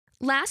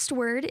Last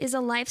Word is a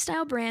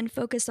lifestyle brand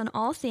focused on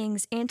all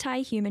things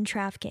anti-human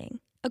trafficking.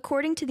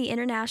 According to the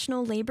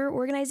International Labor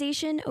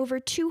Organization,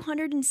 over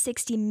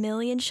 260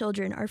 million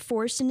children are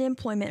forced into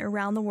employment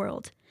around the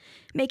world,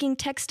 making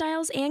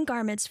textiles and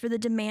garments for the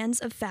demands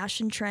of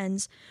fashion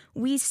trends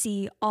we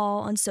see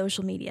all on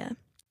social media.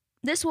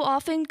 This will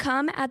often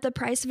come at the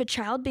price of a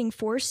child being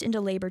forced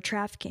into labor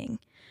trafficking.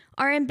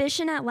 Our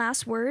ambition at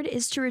Last Word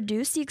is to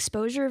reduce the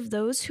exposure of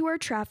those who are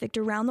trafficked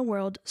around the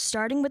world,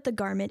 starting with the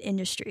garment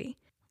industry.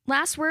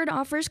 Last Word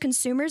offers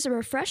consumers a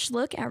refreshed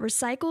look at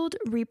recycled,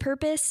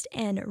 repurposed,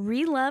 and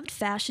reloved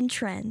fashion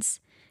trends.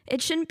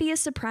 It shouldn't be a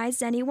surprise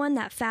to anyone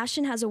that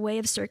fashion has a way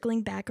of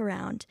circling back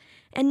around,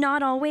 and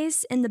not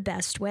always in the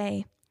best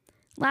way.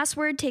 Last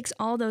Word takes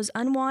all those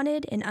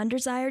unwanted and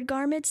undesired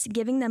garments,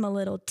 giving them a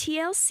little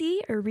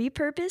TLC or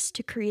repurpose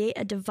to create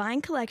a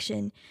divine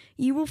collection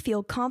you will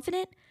feel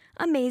confident,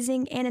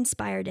 amazing, and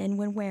inspired in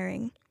when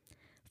wearing.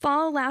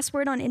 Follow Last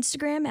Word on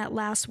Instagram at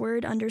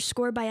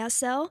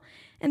lastword_by_SL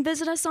and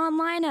visit us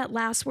online at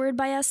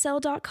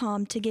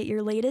lastwordbysl.com to get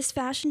your latest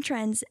fashion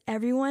trends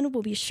everyone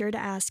will be sure to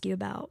ask you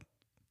about.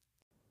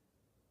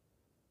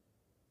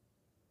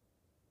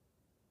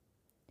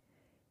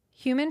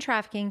 Human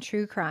trafficking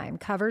true crime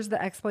covers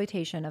the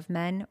exploitation of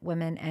men,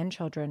 women, and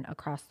children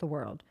across the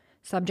world.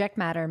 Subject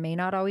matter may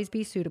not always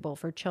be suitable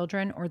for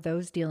children or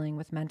those dealing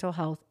with mental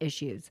health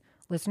issues.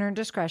 Listener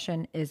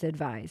discretion is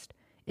advised.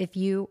 If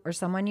you or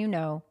someone you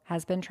know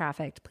has been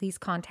trafficked, please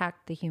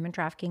contact the Human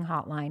Trafficking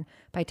Hotline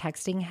by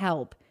texting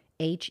HELP,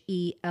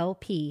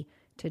 HELP,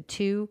 to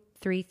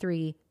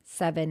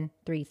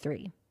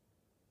 233733.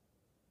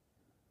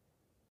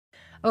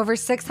 Over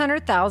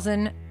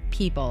 600,000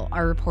 people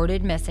are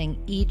reported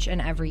missing each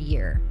and every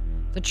year.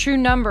 The true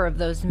number of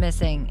those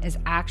missing is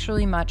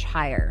actually much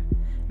higher.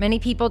 Many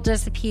people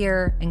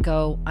disappear and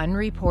go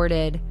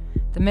unreported.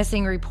 The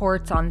missing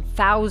reports on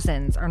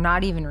thousands are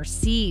not even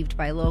received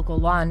by local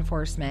law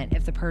enforcement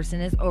if the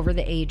person is over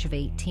the age of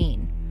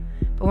 18.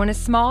 But when a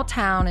small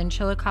town in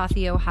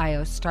Chillicothe,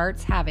 Ohio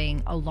starts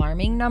having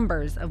alarming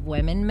numbers of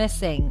women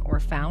missing or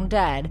found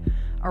dead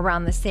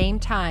around the same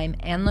time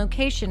and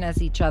location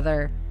as each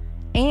other,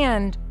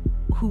 and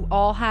who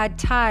all had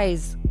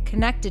ties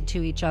connected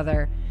to each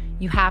other,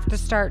 you have to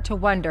start to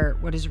wonder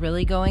what is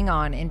really going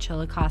on in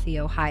Chillicothe,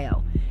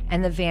 Ohio,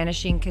 and the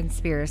Vanishing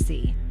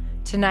conspiracy.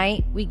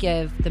 Tonight, we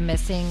give the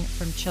missing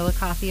from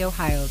Chillicothe,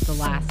 Ohio, the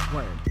last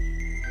word.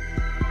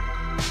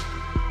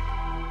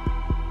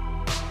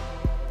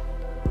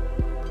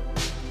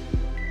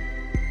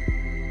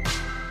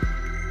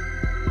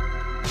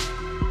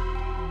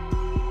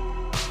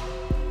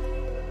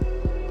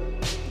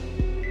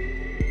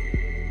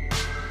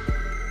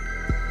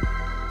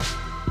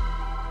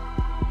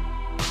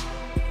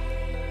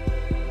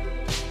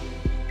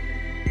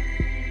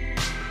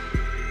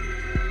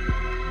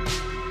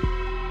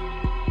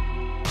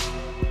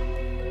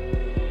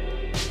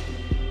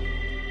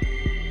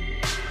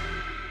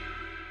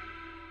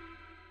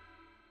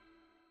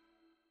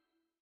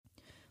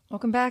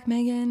 Welcome back,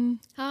 Megan.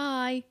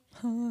 Hi.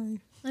 Hi.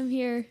 I'm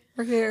here.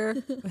 We're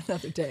here.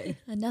 Another day.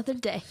 Another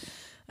day.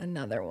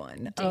 Another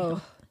one. Damn.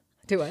 Oh,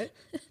 do what?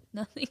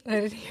 Nothing.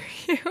 I didn't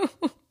hear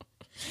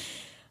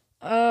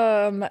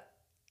you.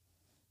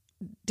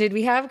 Did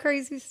we have a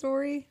crazy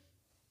story?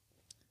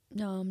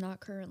 No, I'm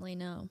not currently,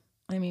 no.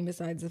 I mean,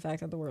 besides the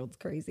fact that the world's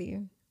crazy.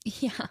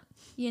 Yeah,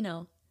 you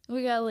know,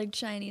 we got like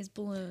Chinese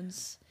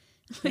balloons.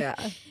 Yeah.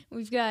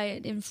 We've got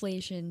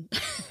inflation.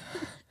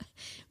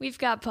 We've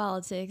got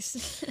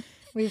politics.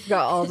 We've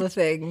got all the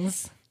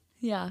things.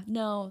 Yeah,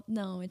 no,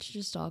 it's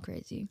just all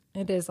crazy.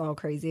 It is all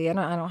crazy. And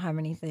I don't have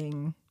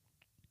anything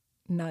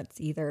nuts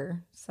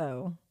either.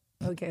 So,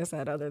 like I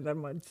said, other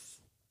than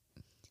what's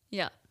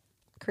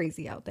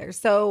crazy out there.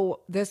 So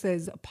this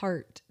is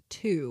part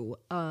 2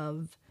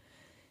 of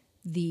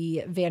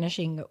the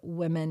Vanishing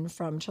Women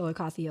from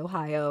Chillicothe,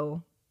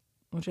 Ohio,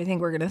 which I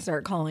think we're going to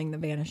start calling the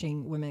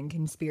Vanishing Women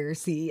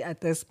conspiracy at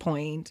this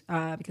point,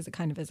 because it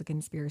kind of is a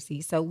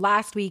conspiracy. So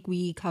last week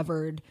we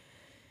covered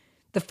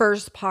the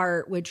first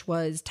part, which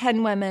was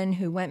 10 women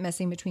who went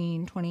missing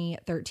between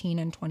 2013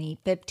 and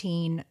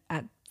 2015.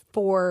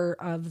 4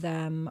 of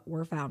them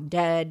were found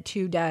dead.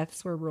 2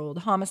 deaths were ruled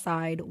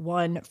homicide,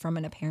 1 from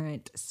an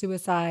apparent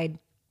suicide,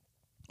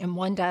 and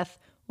 1 death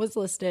was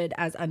listed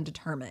as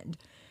undetermined.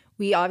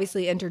 We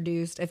obviously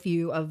introduced a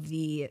few of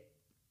the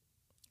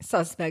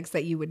suspects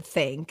that you would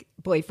think,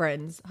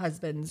 boyfriends,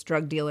 husbands,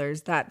 drug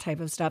dealers, that type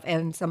of stuff,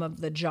 and some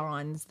of the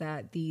Johns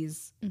that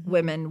these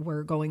women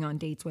were going on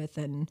dates with.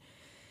 And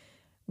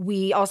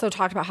we also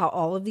talked about how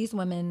all of these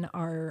women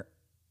are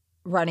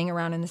running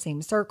around in the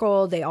same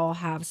circle. They all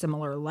have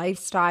similar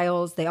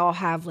lifestyles. They all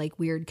have like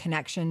weird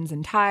connections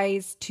and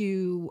ties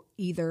to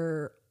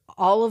either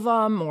all of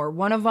them or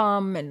one of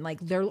them, and like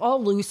they're all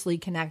loosely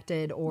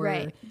connected, or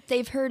right.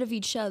 They've heard of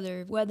each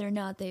other, whether or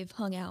not they've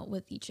hung out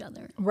with each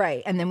other.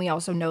 Right. And then we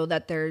also know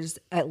that there's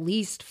at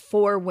least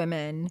 4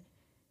 women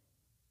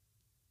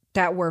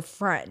that were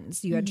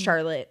friends. You had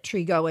Charlotte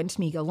Trigo and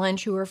Tamika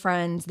Lynch who were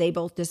friends. They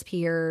both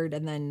disappeared.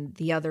 And then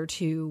the other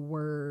two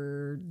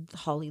were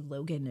Holly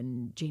Logan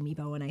and Jamie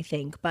Bowen, I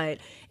think. But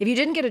if you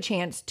didn't get a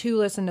chance to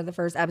listen to the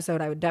first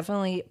episode, I would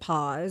definitely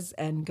pause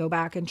and go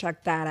back and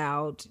check that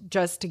out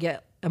just to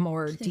get a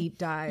more deep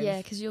dive. Yeah,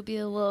 because you'll be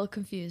a little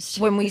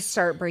confused. When we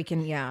start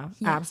breaking,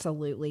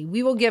 absolutely.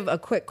 We will give a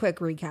quick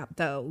recap,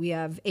 though. We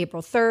have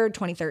April 3rd,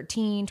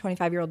 2013,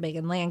 25-year-old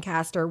Megan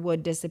Lancaster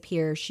would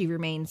disappear. She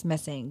remains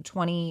missing.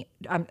 July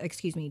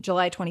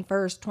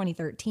 21st,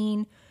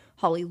 2013,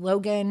 Holly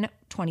Logan,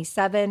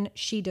 27,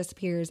 she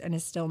disappears and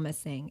is still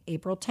missing.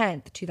 April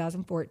 10th,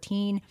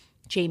 2014,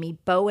 Jamie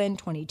Bowen,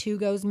 22,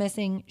 goes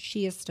missing.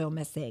 She is still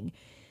missing.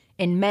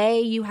 In May,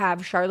 you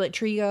have Charlotte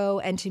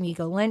Trigo and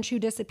Tamika Lynch who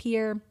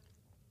disappear.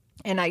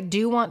 And I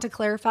do want to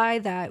clarify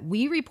that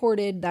we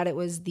reported that it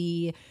was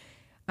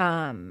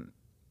I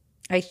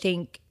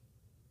think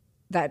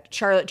that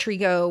Charlotte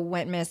Trigo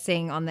went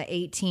missing on the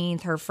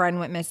 18th. Her friend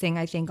went missing,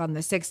 I think, on the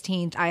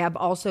 16th. I have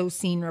also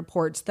seen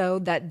reports, though,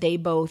 that they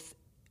both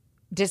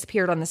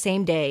disappeared on the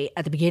same day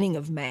at the beginning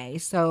of May.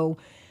 So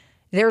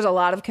there's a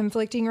lot of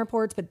conflicting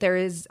reports, but there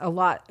is a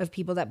lot of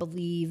people that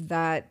believe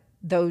that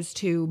those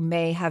two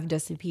may have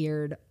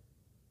disappeared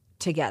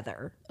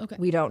together. Okay.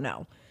 We don't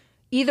know.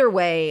 Either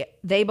way,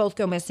 they both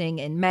go missing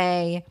in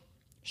May.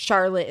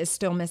 Charlotte is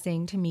still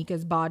missing.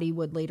 Tamika's body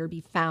would later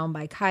be found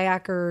by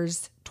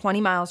kayakers 20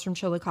 miles from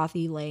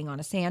Chillicothe, laying on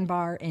a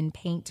sandbar in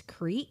Paint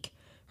Creek.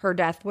 Her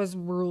death was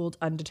ruled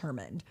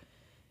undetermined.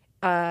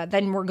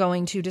 Then we're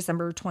going to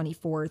December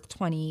 24th,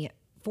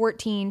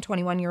 2014.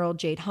 21-year-old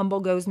Jade Humble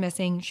goes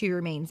missing. She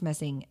remains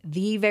missing.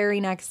 The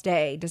very next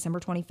day, December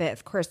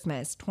 25th,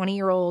 Christmas,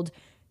 20-year-old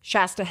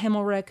Shasta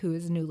Himmelrich, who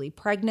is newly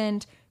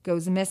pregnant,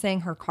 goes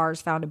missing. Her car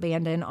is found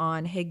abandoned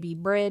on Higbee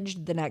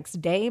Bridge the next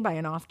day by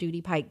an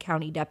off-duty Pike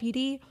County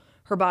deputy.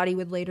 Her body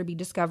would later be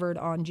discovered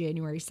on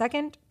January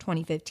 2nd,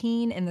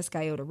 2015 in the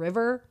Scioto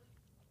River,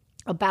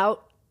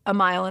 about a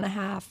mile and a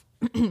half,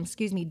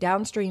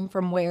 downstream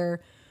from where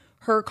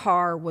her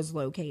car was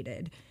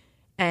located.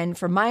 And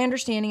from my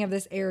understanding of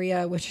this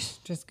area, which is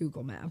just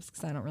Google Maps,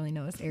 because I don't really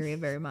know this area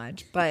very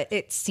much, but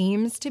it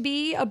seems to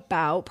be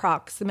about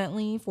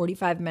approximately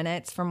 45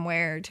 minutes from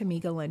where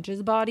Tamika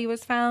Lynch's body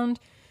was found,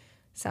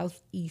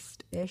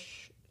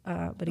 southeast-ish.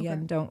 But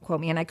again, don't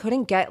quote me. And I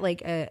couldn't get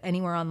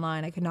anywhere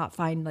online. I could not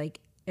find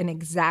an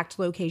exact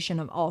location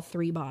of all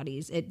three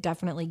bodies. It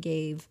definitely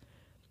gave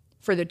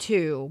for the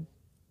two,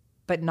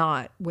 but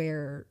not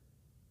where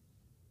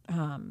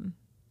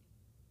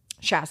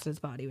Shasta's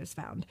body was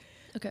found.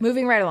 Okay.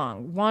 Moving right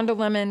along. Wanda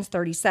Lemons,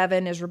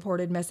 37, is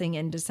reported missing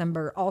in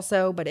December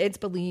also, but it's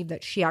believed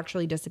that she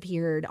actually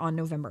disappeared on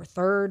November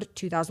 3rd,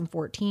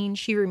 2014.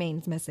 She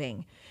remains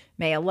missing.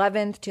 May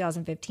 11th,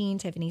 2015,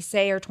 Tiffany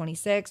Sayer,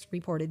 26,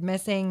 reported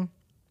missing.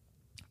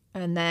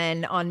 And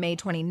then on May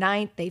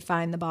 29th, they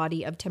find the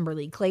body of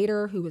Timberly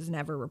Clater, who was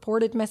never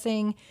reported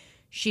missing.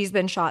 She's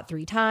been shot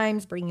 3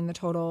 times, bringing the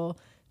total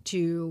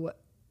to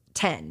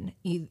 10,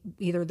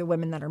 either the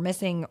women that are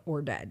missing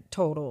or dead,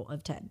 total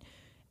of 10.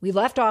 We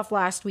left off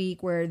last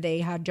week where they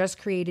had just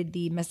created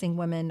the Missing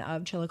Women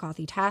of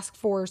Chillicothe Task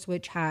Force,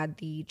 which had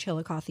the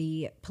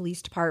Chillicothe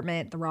Police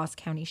Department, the Ross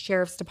County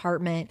Sheriff's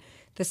Department,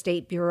 the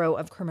State Bureau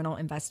of Criminal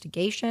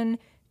Investigation,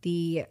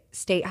 the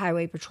State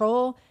Highway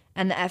Patrol,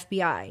 and the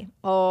FBI,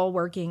 all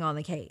working on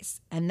the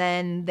case. And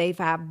then they've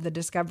had the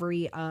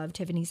discovery of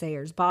Tiffany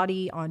Sayer's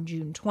body on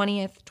June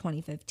 20th,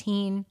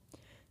 2015.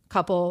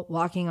 Couple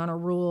walking on a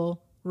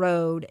rural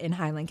road in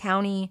Highland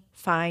County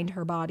find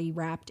her body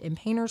wrapped in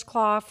painter's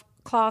cloth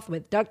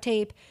with duct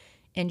tape,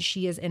 and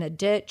she is in a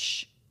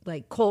ditch,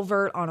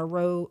 culvert on a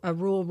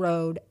rural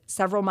road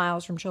several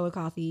miles from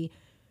Chillicothe.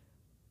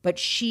 But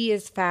she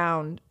is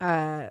found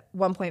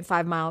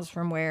 1.5 miles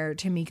from where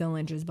Tamika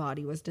Lynch's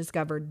body was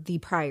discovered the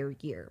prior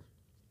year.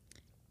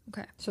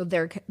 Okay. So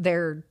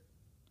they're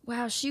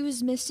wow, she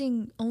was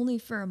missing only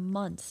for a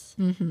month.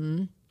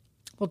 Mm-hmm.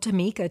 Well,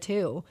 Tamika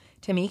too.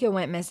 Tamika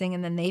went missing,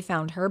 and then they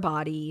found her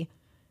body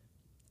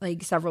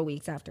several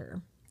weeks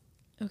after.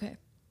 Okay.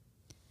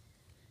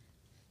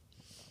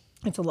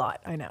 It's a lot,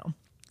 I know.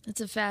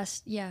 It's a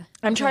fast, yeah.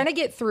 I'm trying to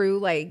get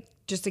through,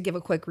 just to give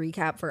a quick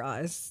recap for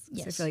us.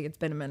 Yes. I feel like it's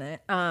been a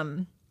minute.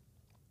 And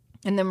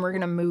then we're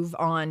going to move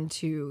on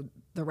to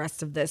the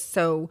rest of this.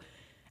 So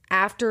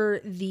after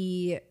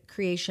the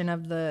creation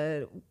of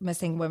the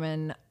Missing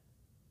Women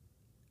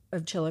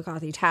of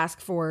Chillicothe Task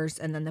Force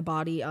and then the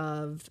body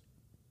of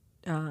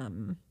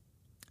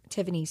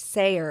Tiffany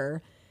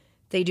Sayer,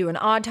 they do an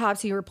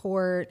autopsy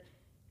report.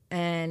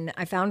 And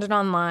I found it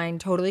online,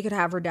 totally could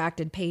have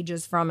redacted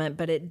pages from it,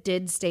 but it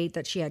did state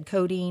that she had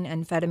codeine,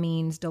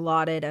 amphetamines,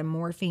 Dilaudid, and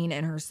morphine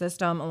in her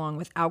system, along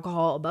with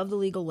alcohol above the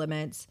legal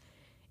limits.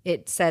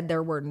 It said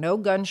there were no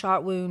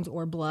gunshot wounds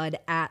or blood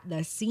at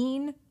the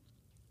scene.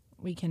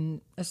 We can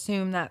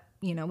assume that,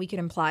 we could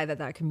imply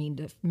that could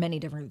mean many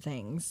different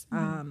things.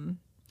 Mm-hmm.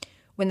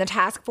 When the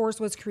task force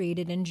was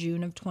created in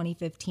June of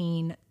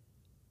 2015,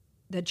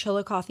 the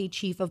Chillicothe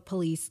Chief of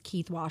Police,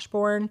 Keith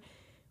Washburn,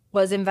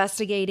 was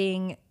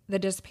investigating the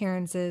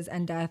disappearances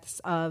and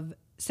deaths of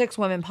 6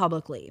 women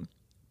publicly.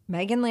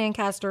 Megan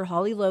Lancaster,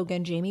 Holly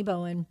Logan, Jamie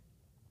Bowen,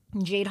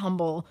 and Jade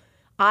Humble,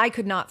 I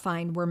could not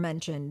find were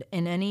mentioned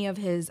in any of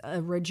his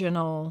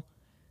original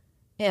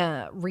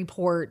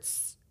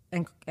reports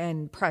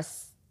and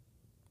press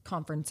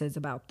conferences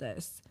about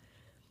this.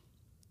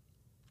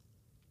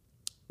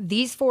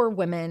 These 4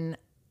 women,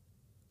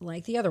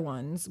 like the other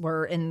ones,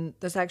 were in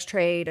the sex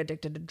trade,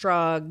 addicted to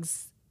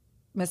drugs,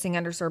 missing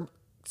under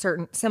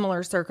certain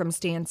similar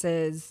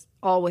circumstances,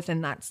 all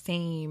within that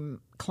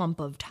same clump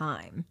of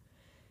time.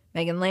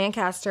 Megan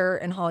Lancaster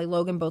and Holly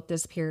Logan both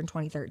disappeared in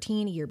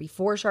 2013, a year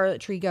before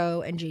Charlotte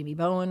Trigo, and Jamie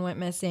Bowen went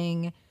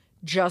missing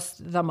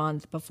just the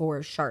month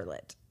before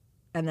Charlotte.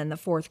 And then the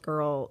 4th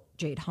girl,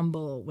 Jade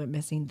Humble, went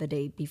missing the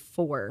day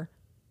before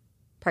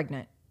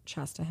pregnant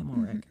Shasta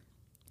Himmelrich. Mm-hmm.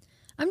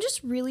 I'm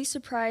just really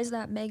surprised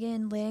that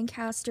Megan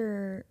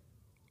Lancaster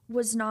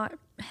was not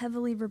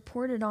heavily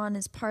reported on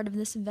as part of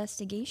this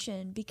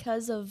investigation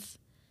because of,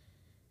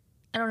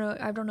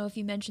 I don't know if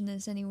you mentioned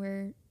this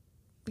anywhere,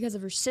 because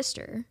of her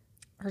sister.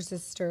 Her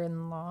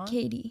sister-in-law?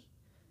 Katie.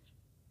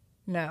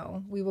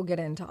 No, we will get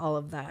into all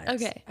of that.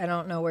 Okay. I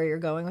don't know where you're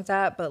going with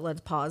that, but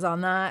let's pause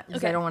on that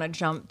because I don't want to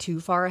jump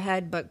too far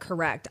ahead, but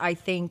correct. I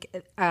think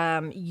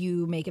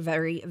you make a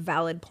very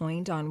valid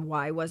point on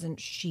why wasn't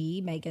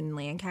she, Megan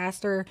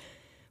Lancaster,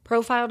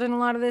 profiled in a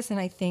lot of this, and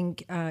I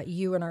think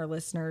you and our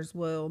listeners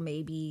will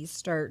maybe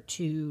start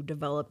to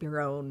develop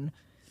your own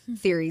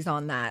theories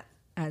on that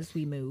as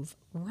we move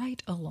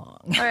right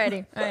along.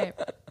 Alrighty, all right.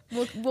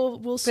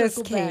 We'll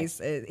circle back. This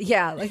case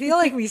I feel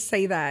like we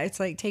say that. It's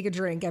like take a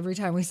drink every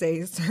time we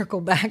say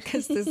circle back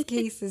because this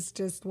case is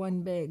just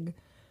one big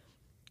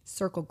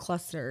circle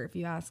cluster, if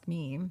you ask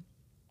me.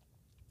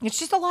 It's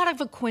just a lot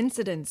of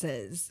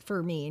coincidences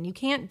for me, and you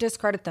can't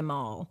discredit them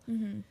all.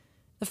 Mm-hmm.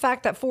 The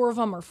fact that 4 of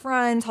them are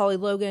friends, Holly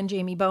Logan,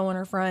 Jamie Bowen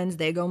are friends,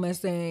 they go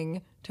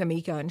missing.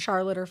 Tamika and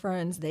Charlotte are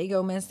friends, they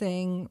go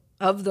missing.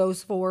 Of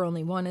those 4,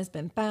 only 1 has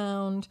been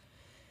found.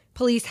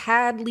 Police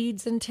had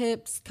leads and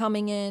tips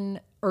coming in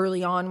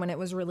early on when it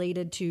was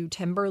related to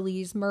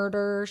Timberly's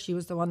murder. She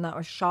was the one that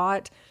was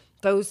shot.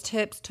 Those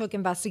tips took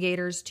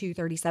investigators to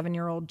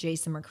 37-year-old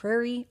Jason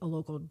McCrary, a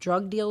local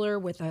drug dealer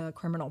with a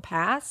criminal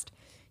past.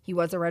 He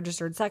was a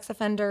registered sex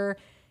offender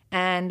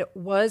and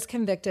was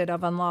convicted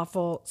of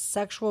unlawful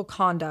sexual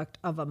conduct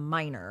of a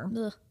minor.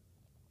 Ugh.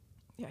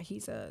 Yeah,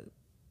 he's a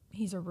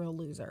real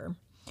loser.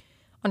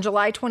 On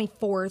July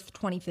 24th,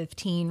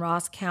 2015,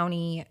 Ross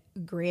County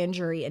grand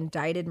jury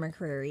indicted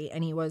McCrary,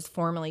 and he was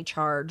formally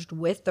charged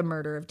with the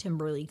murder of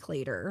Timberly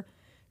Clater.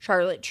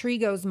 Charlotte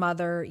Trigo's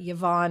mother,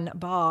 Yvonne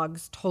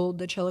Boggs, told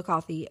the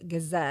Chillicothe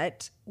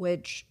Gazette,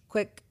 which,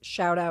 quick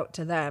shout out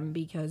to them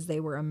because they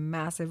were a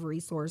massive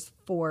resource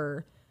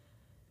for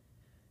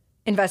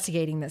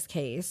investigating this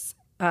case.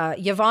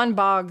 Yvonne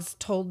Boggs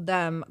told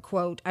them,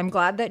 quote, "I'm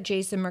glad that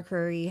Jason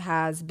McCrary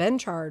has been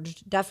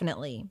charged,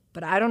 definitely,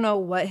 but I don't know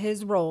what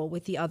his role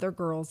with the other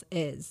girls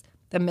is.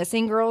 The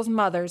missing girls'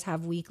 mothers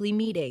have weekly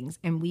meetings,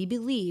 and we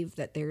believe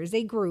that there is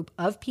a group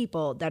of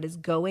people that is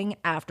going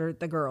after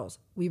the girls.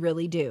 We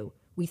really do.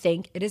 We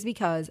think it is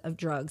because of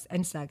drugs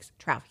and sex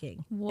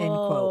trafficking." Whoa. End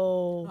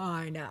quote.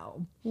 I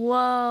know.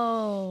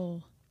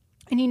 Whoa.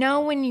 And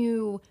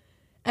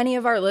any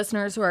of our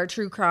listeners who are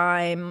true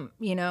crime,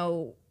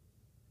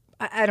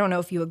 I don't know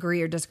if you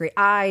agree or disagree.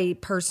 I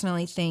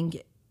personally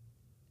think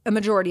a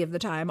majority of the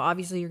time,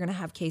 obviously you're going to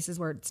have cases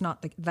where it's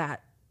not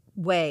that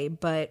way,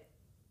 but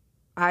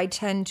I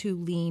tend to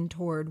lean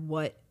toward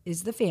what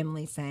is the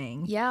family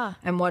saying. Yeah.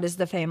 And what is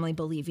the family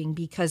believing?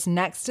 Because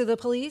next to the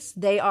police,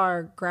 they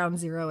are ground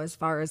zero as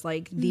far as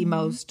the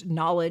most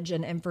knowledge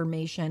and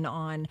information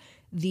on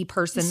the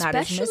person that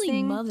is missing.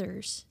 Especially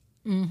mothers.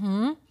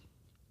 Mm-hmm.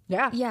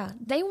 Yeah. Yeah.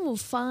 They will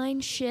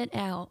find shit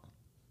out.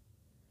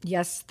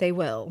 Yes, they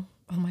will.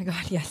 Oh my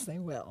God, yes, they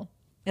will.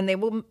 And they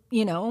will,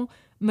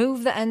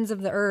 move the ends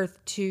of the earth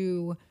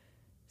to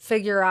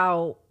figure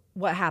out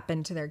what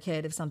happened to their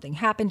kid if something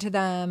happened to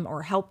them,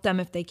 or help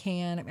them if they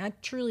can. I mean, I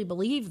truly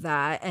believe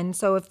that. And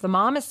so if the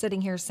mom is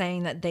sitting here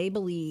saying that they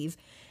believe,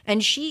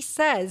 and she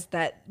says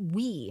that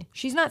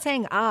she's not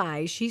saying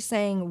she's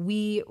saying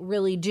we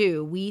really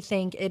do. We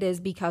think it is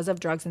because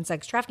of drugs and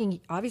sex trafficking.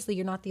 Obviously,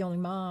 you're not the only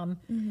mom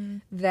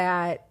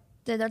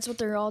That's what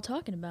they're all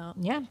talking about.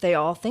 Yeah, they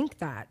all think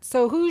that.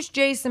 So who's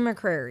Jason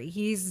McCrary?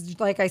 He's,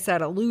 like I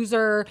said, a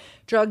loser,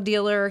 drug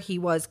dealer. He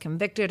was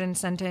convicted and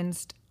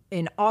sentenced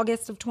in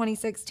August of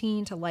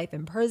 2016 to life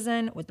in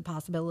prison with the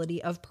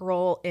possibility of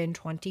parole in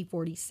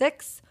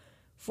 2046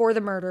 for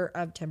the murder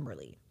of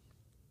Timberly.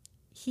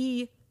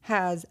 He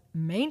has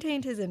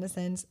maintained his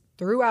innocence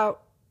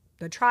throughout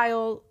the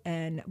trial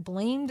and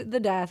blamed the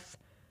death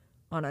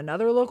on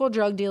another local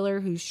drug dealer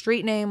whose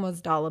street name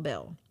was Dollar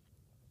Bill.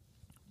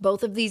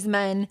 Both of these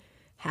men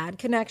had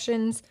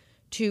connections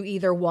to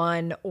either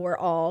one or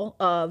all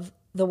of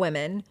the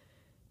women.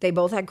 They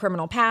both had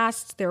criminal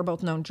pasts. They were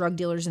both known drug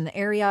dealers in the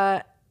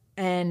area.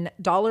 And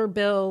Dollar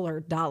Bill,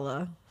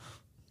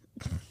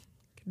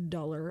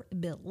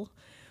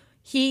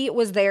 He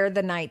was there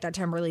the night that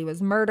Timberly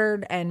was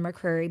murdered, and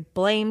McCrary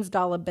blames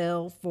Dollar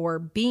Bill for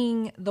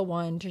being the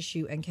one to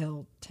shoot and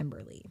kill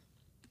Timberly.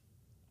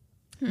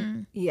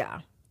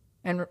 Yeah.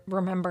 And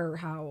remember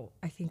how,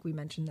 I think we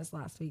mentioned this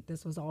last week,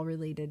 this was all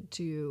related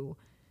to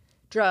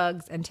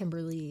drugs and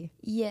Timberly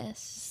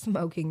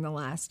smoking the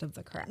last of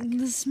the crack.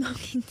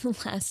 Smoking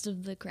the last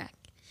of the crack.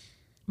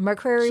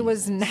 McCrary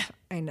was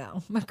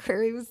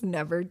McCrary was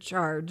never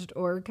charged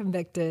or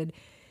convicted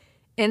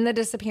in the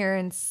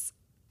disappearances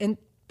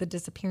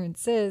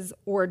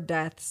or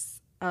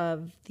deaths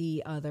of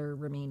the other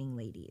remaining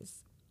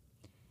ladies.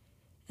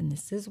 And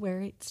this is where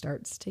it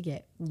starts to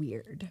get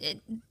weird.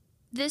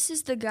 This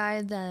is the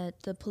guy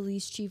that the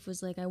police chief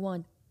was like, I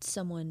want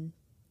someone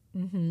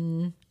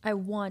in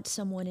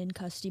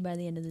custody by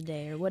the end of the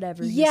day, or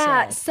whatever he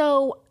said.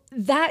 So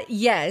that,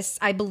 yes,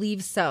 I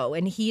believe so.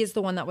 And he is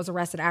the one that was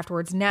arrested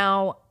afterwards.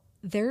 Now,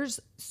 there's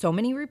so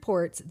many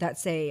reports that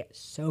say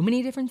so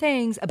many different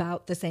things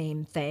about the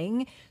same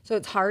thing. So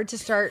it's hard to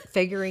start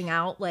figuring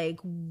out, like,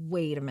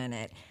 wait a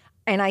minute.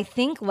 And I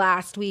think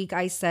last week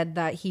I said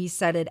that he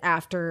said it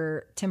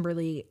after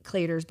Timberly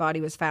Claytor's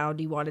body was found.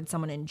 He wanted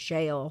someone in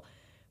jail.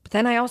 But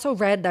then I also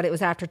read that it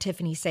was after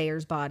Tiffany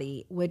Sayer's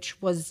body,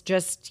 which was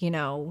just,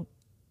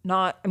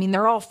 not, I mean,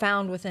 they're all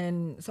found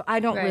within, so I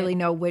don't really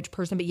know which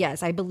person. But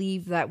yes, I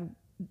believe that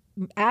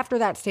after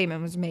that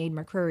statement was made,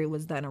 McCrary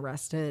was then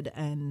arrested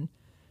and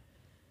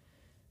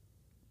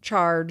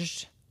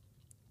charged.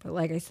 But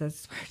like I said,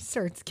 it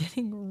starts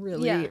getting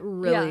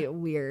really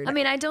weird. I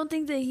mean, I don't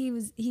think that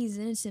he's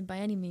innocent by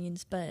any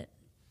means, but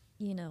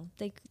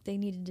they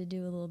needed to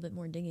do a little bit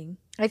more digging.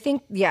 I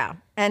think, yeah.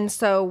 And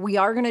so we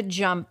are going to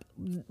jump.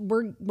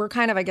 We're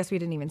kind of, I guess we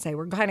didn't even say,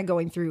 we're kind of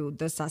going through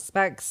the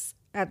suspects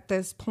at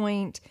this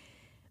point.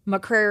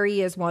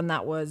 McCrary is one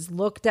that was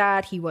looked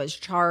at. He was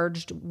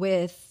charged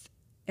with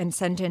and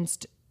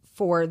sentenced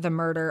for the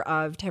murder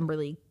of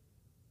Timberly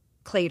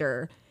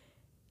Claytor.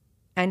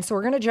 And so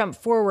we're going to jump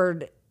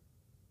forward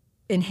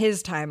in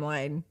his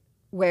timeline,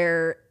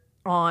 where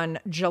on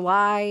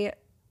July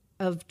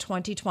of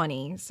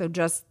 2020,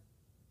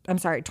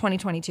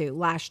 2022,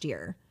 last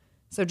year.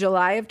 So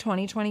July of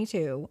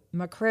 2022,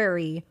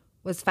 McCrary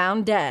was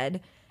found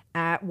dead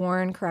at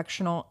Warren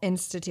Correctional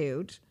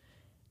Institute.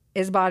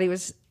 His body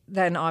was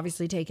then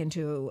obviously taken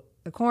to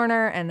the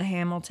coroner, and the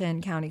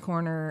Hamilton County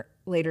coroner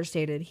later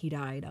stated he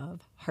died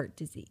of heart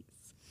disease.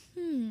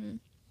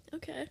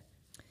 Okay.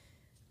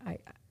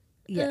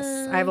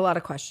 Yes, I have a lot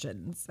of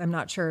questions. I'm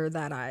not sure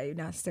that I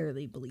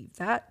necessarily believe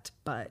that,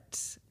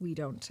 but we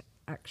don't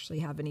actually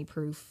have any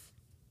proof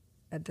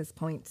at this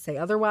point to say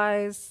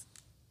otherwise.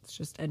 It's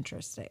just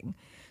interesting.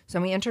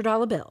 So we enter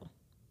Dollar Bill.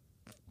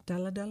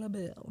 Dollar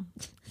Bill.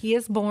 He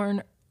is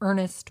born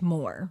Ernest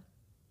Moore.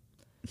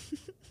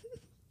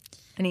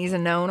 And he's a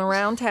known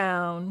around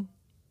town.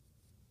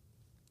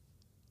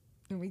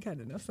 And we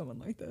kind of know someone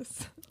like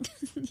this.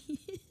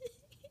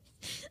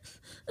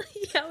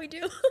 Yeah, we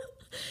do.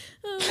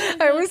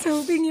 I was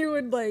hoping you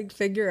would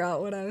figure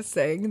out what I was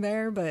saying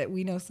there, but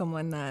we know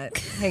someone that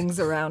hangs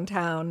around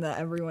town that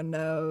everyone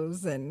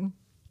knows. And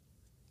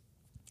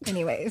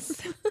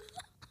anyways,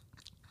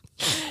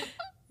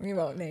 we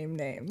won't name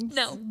names.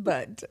 No.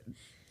 But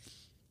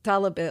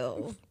Dollar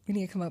Bill, we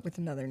need to come up with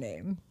another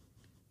name.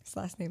 His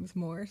last name is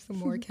Moore, so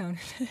Moore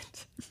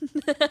Counterfeit.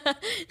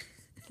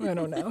 I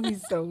don't know.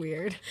 He's so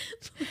weird.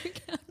 Moore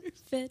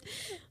Counterfeit.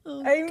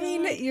 Oh, I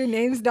mean, your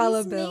name's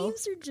Dollar Bill.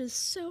 Names are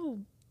just so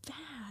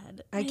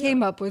bad. I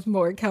came up with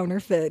Moore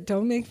Counterfeit.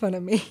 Don't make fun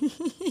of me.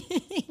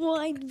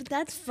 Well,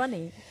 that's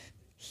funny.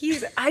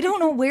 I don't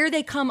know where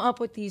they come up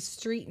with these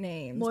street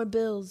names. More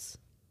bills.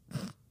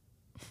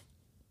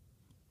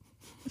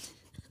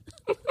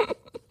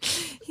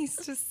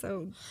 He's just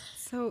so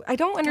I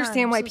don't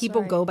understand why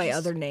people go by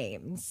other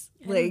names.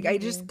 I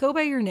just go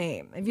by your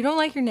name. If you don't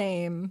like your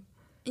name.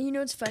 And you know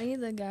what's funny?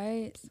 The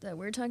guy that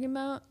we're talking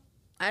about,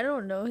 I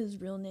don't know his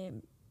real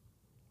name.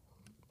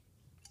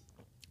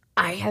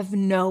 I have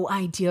no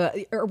idea.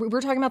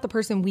 We're talking about the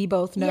person we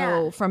both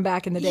know from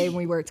back in the day when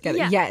we worked together.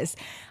 Yeah. Yes.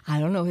 I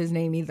don't know his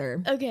name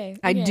either. Okay.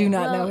 I do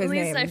not know his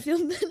name. I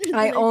feel better.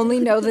 I only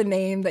know the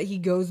name that he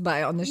goes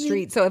by on the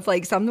street. So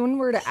if someone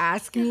were to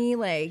ask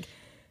me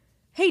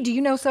hey, do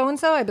you know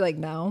so-and-so? I'd be like,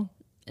 no.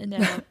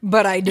 No.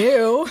 But I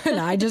do. And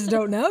I just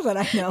don't know that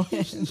I know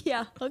him.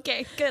 Yeah.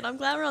 Okay, good. I'm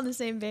glad we're on the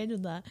same page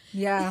with that.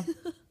 Yeah.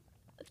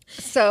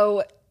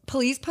 So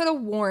police put a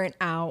warrant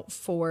out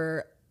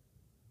for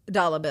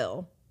Dollar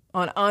Bill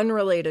on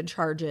unrelated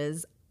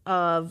charges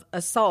of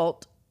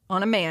assault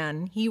on a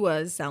man he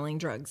was selling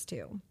drugs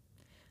to.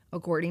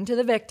 According to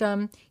the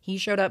victim, he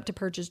showed up to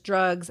purchase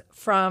drugs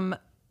from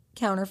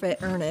counterfeit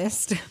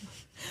Ernest.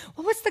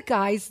 What was the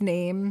guy's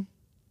name?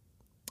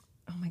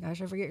 Oh my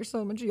gosh, I forget, you're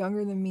so much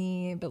younger than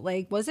me. But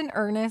wasn't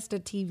Ernest a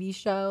TV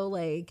show?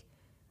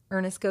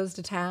 Ernest Goes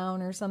to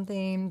Town or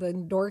something? The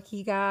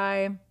dorky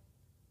guy?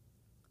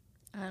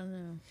 I don't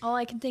know. All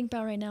I can think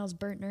about right now is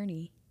Bert and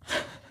Ernie.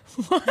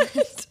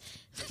 What?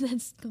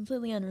 That's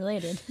completely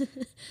unrelated.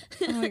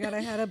 Oh my God,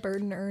 I had a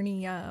Bert and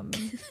Ernie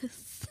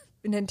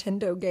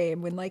Nintendo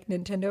game when like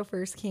Nintendo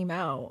first came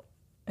out,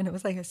 and it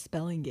was like a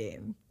spelling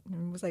game.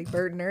 And it was like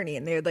Bert and Ernie,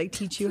 and they would like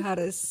teach you how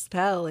to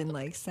spell and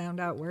like sound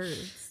out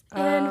words.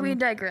 And we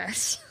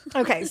digress.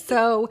 Okay,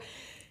 so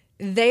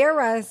they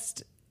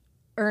arrest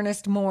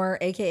Ernest Moore,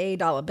 aka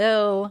Dollar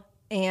Bill,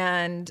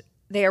 and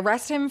they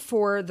arrest him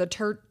for the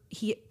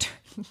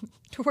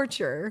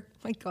torture.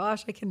 My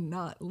gosh, I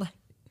cannot.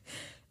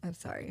 I'm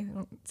sorry,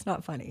 it's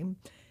not funny.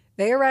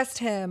 They arrest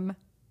him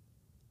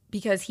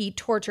because he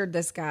tortured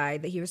this guy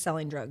that he was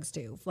selling drugs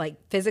to, like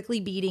physically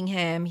beating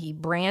him. He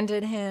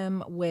branded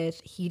him with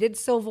heated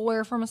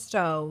silverware from a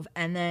stove.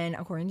 And then,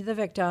 according to the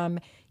victim,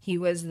 he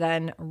was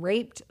then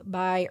raped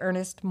by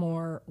Ernest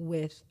Moore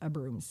with a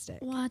broomstick.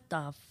 What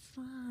the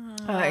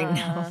fuck? I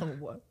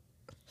know.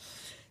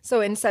 So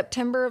in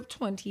September of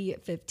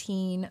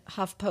 2015,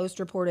 HuffPost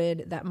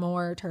reported that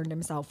Moore turned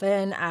himself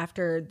in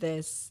after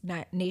this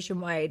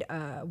nationwide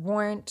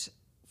warrant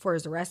for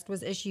his arrest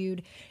was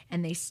issued.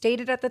 And they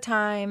stated at the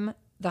time,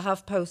 the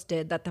HuffPost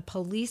did, that the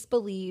police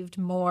believed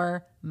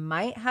Moore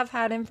might have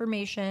had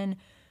information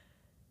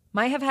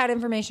on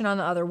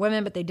the other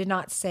women, but they did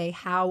not say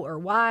how or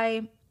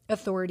why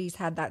authorities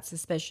had that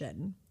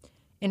suspicion.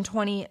 In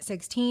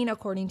 2016,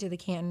 according to the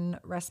Canton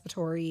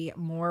Respiratory,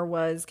 Moore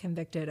was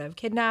convicted of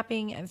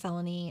kidnapping and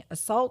felony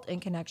assault in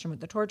connection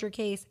with the torture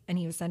case, and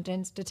he was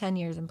sentenced to 10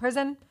 years in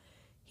prison.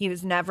 He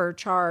was never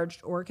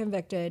charged or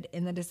convicted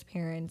in the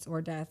disappearance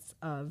or deaths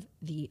of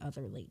the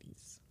other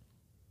ladies.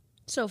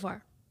 So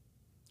far.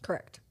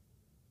 Correct.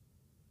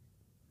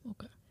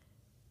 Okay.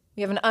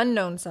 We have an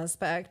unknown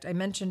suspect. I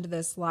mentioned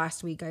this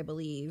last week, I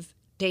believe.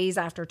 Days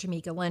after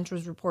Tamika Lynch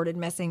was reported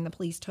missing, the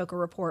police took a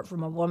report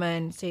from a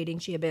woman stating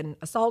she had been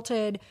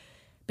assaulted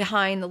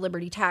behind the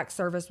Liberty Tax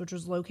Service, which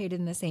was located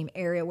in the same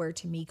area where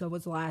Tamika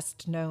was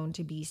last known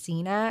to be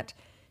seen at.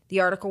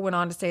 The article went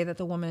on to say that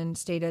the woman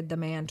stated the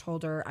man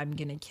told her, "I'm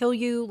going to kill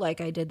you like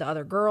I did the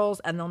other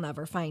girls, and they'll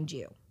never find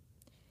you."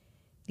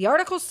 The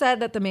article said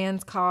that the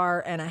man's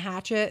car and a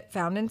hatchet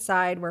found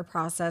inside were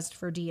processed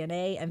for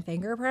DNA and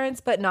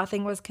fingerprints, but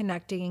nothing was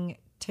connecting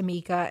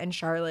Tamika and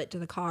Charlotte to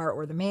the car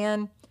or the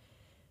man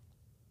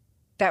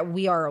that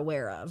we are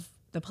aware of.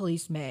 The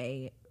police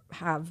may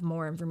have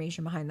more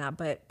information behind that,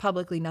 but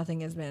publicly nothing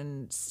has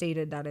been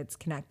stated that it's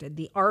connected.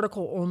 The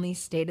article only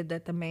stated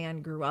that the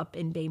man grew up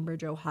in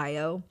Bainbridge,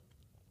 Ohio,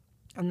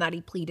 and that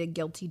he pleaded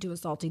guilty to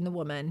assaulting the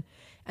woman,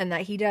 and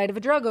that he died of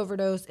a drug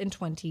overdose in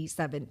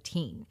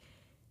 2017.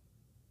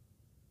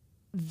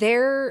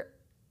 I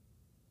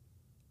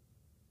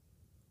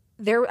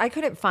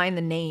couldn't find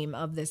the name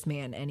of this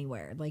man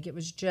anywhere. Like, it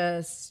was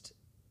just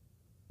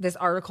this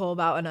article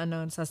about an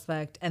unknown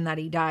suspect and that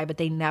he died, but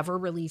they never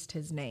released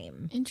his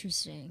name.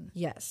 Interesting.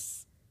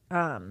 Yes.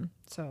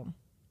 So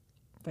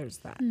there's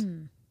that.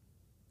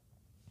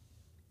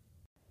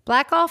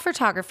 Blackall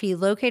Photography,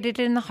 located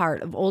in the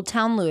heart of Old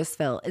Town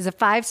Louisville, is a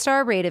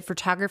 5-star rated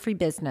photography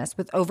business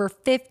with over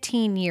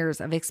 15 years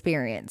of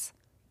experience.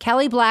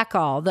 Kelly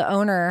Blackall, the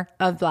owner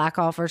of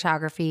Blackall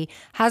Photography,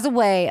 has a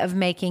way of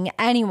making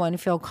anyone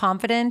feel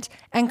confident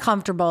and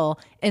comfortable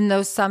in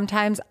those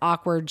sometimes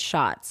awkward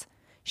shots.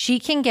 She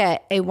can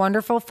get a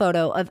wonderful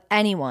photo of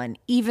anyone,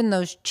 even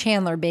those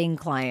Chandler Bing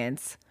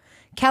clients.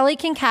 Kelly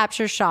can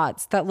capture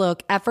shots that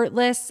look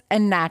effortless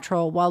and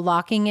natural while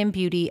locking in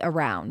beauty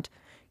around.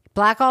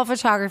 Blackall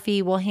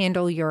Photography will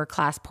handle your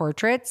class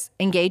portraits,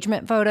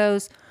 engagement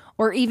photos,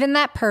 or even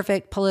that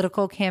perfect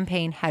political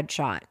campaign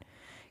headshot.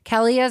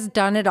 Kelly has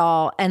done it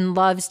all and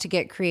loves to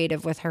get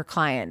creative with her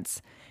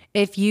clients.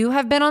 If you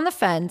have been on the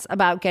fence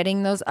about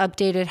getting those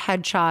updated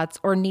headshots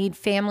or need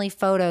family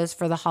photos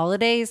for the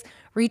holidays,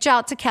 reach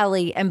out to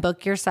Kelly and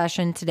book your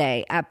session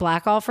today at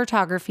Blackall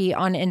Photography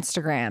on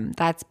Instagram.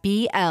 That's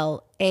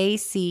BLACKALL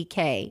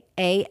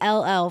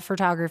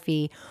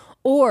Photography.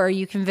 Or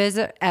you can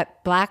visit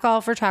at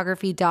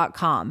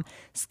blackallphotography.com.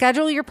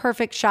 Schedule your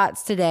perfect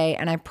shots today,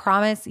 and I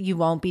promise you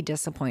won't be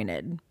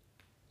disappointed.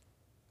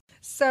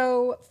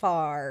 So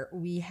far,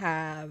 we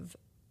have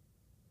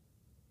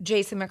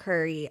Jason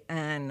McCurry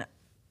and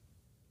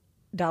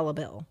Dollar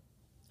Bill.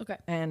 Okay.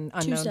 And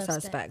unknown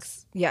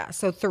suspects. Yeah,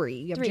 so 3.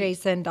 You have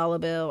Jason, Dollar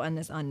Bill, and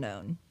this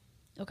unknown.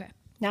 Okay.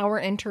 Now we're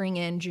entering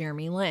in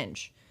Jeremy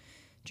Lynch.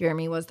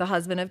 Jeremy was the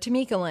husband of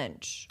Tamika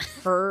Lynch.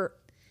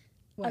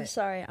 What? I'm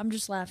sorry. I'm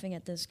just laughing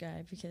at this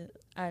guy because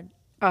I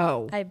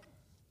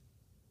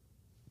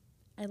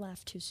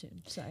laughed too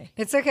soon. Sorry.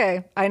 It's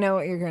okay. I know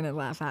what you're going to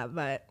laugh at,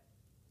 but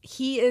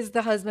he is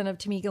the husband of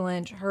Tamika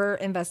Lynch. Her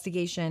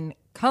investigation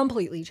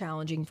completely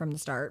challenging from the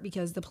start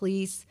because the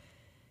police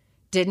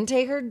didn't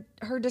take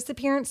her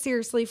disappearance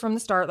seriously from the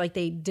start like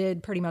they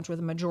did pretty much with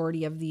a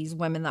majority of these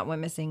women that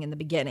went missing in the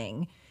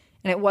beginning.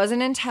 And it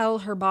wasn't until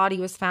her body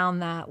was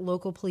found that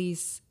local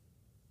police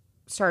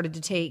started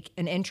to take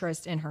an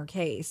interest in her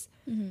case.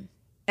 Mm-hmm.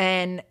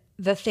 And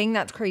the thing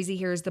that's crazy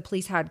here is the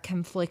police had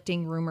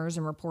conflicting rumors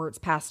and reports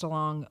passed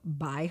along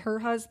by her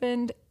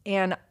husband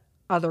and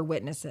other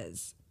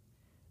witnesses.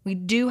 We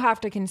do have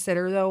to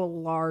consider, though, a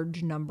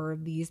large number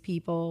of these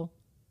people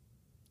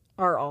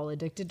are all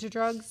addicted to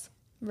drugs.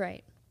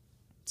 Right.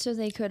 So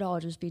they could all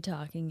just be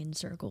talking in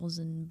circles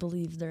and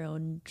believe their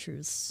own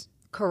truths.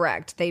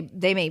 Correct.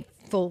 They may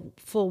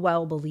full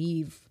well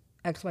believe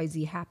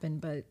XYZ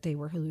happened, but they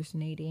were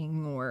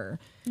hallucinating or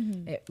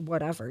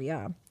whatever.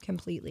 Yeah,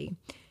 completely.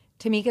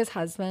 Tamika's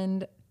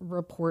husband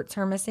reports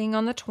her missing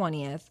on the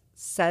 20th,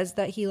 says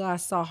that he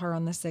last saw her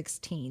on the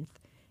 16th,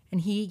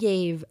 and he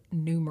gave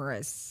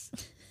numerous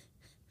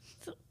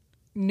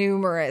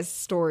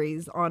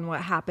stories on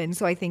what happened.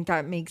 So I think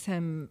that makes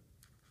him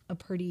a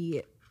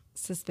pretty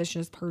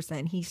suspicious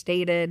person. He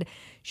stated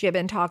she had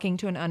been talking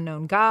to an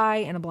unknown guy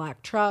in a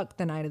black truck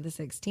the night of the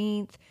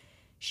 16th.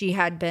 She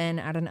had been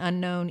at an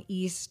unknown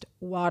East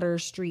Water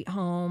Street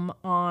home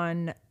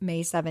on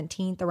May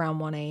 17th around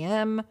 1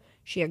 a.m.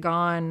 She had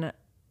gone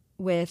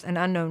with an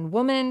unknown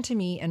woman to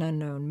meet an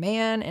unknown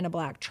man in a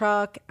black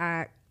truck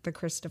at the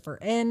Christopher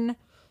Inn.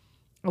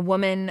 A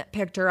woman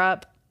picked her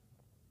up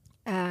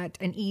at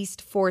an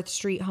East 4th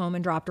Street home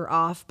and dropped her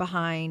off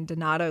behind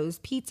Donato's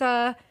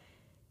Pizza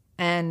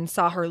and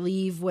saw her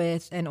leave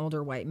with an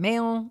older white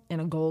male in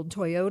a gold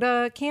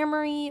Toyota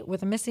Camry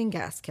with a missing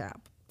gas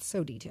cap.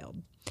 So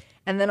detailed.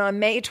 And then on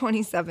May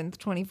 27th,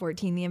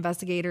 2014, the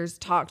investigators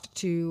talked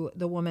to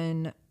the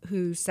woman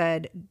who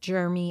said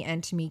Jeremy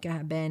and Tamika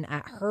had been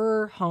at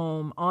her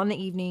home on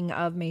the evening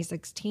of May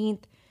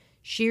 16th.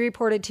 She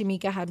reported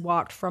Tamika had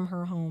walked from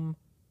her home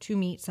to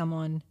meet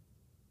someone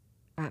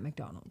at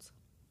McDonald's.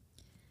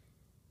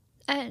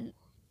 And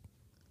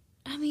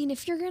I mean,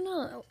 if you're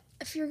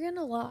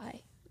gonna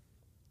lie,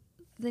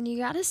 then you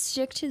gotta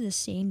stick to the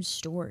same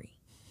story.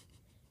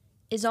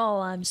 Is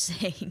all I'm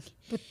saying.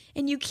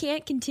 And you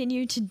can't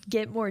continue to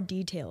get more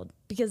detailed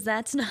because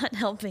that's not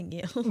helping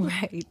you.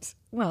 Right.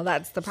 Well,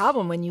 that's the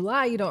problem. When you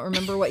lie, you don't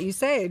remember what you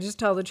say. Just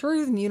tell the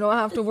truth and you don't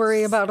have to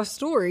worry about a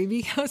story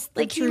because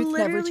the truth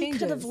never changes. He literally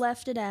could have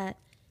left it at,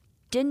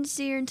 didn't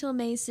see her until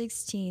May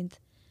 16th.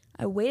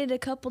 I waited a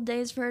couple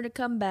days for her to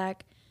come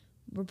back,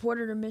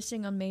 reported her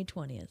missing on May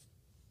 20th.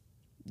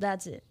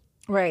 That's it.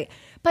 Right.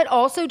 But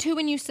also, too,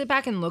 when you sit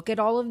back and look at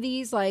all of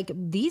these, like,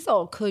 these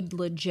all could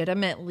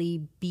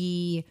legitimately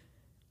be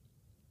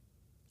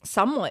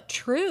somewhat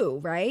true,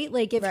 right?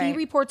 Like, if he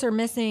reports her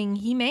missing,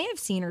 he may have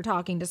seen her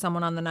talking to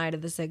someone on the night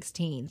of the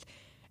 16th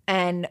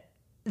and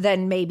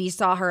then maybe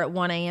saw her at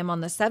 1 a.m.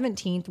 on the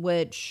 17th,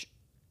 which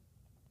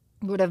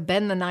would have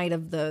been the night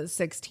of the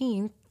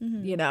 16th,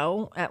 you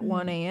know, at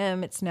 1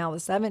 a.m. It's now the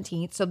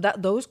 17th. So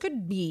those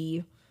could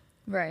be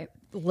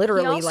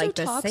literally like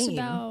the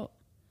same.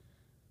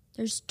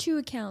 There's two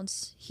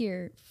accounts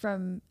here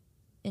from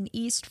an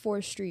East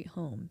 4th Street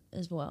home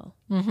as well.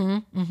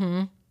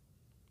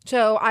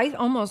 So I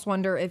almost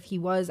wonder if he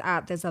was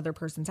at this other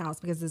person's house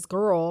because this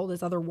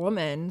other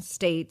woman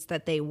states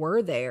that they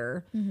were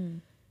there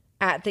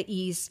at the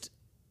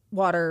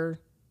the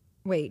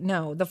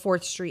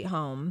 4th Street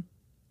home.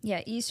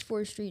 Yeah, East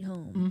 4th Street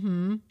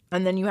home.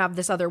 And then you have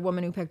this other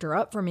woman who picked her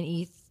up from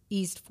an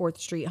East 4th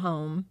Street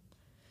home.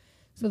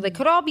 So they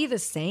could all be the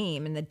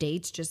same and the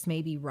dates just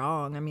may be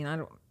wrong. I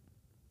mean,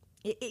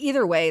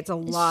 either way, it's a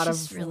lot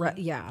of...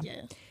 Yeah.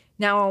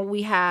 Now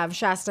we have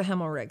Shasta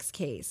Himmelrich's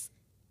case.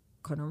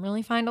 Couldn't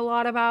really find a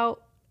lot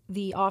about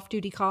the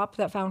off-duty cop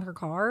that found her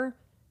car.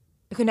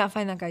 I could not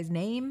find that guy's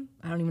name.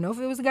 I don't even know if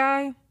it was a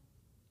guy.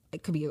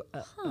 It could be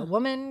a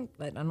woman.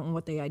 I don't know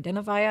what they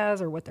identify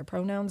as or what their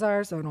pronouns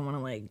are, so I don't want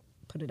to like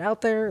put it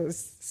out there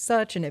as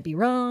such and it be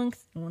wrong.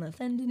 I don't want to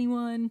offend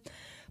anyone.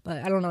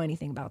 But I don't know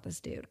anything about this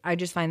dude. I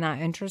just find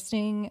that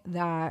interesting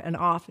that an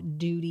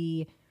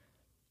off-duty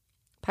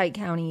Pike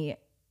County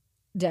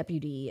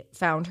deputy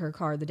found her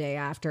car the day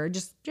after.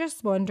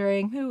 Just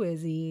wondering, who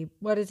is he?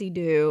 What does he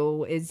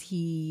do? Is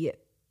he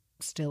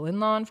still in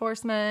law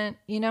enforcement?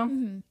 You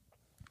know?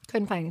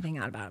 Couldn't find anything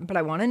out about him. But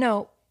I wanted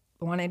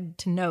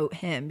to note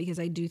him because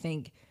I do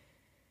think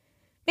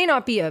may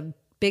not be a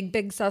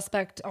big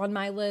suspect on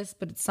my list,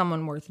 but it's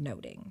someone worth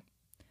noting.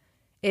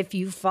 If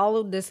you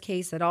followed this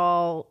case at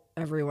all,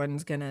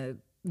 everyone's going to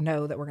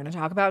know that we're going to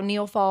talk about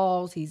Neil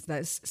Falls. He's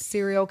this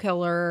serial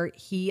killer.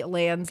 He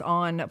lands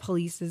on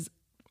he's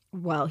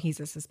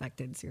a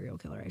suspected serial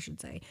killer, I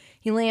should say.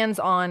 He lands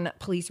on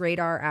police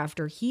radar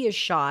after he is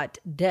shot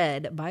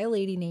dead by a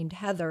lady named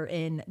Heather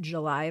in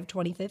July of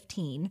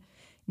 2015.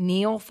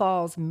 Neil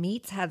Falls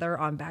meets Heather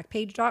on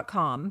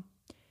Backpage.com.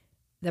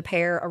 The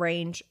pair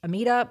arrange a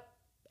meetup,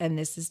 and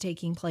this is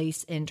taking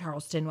place in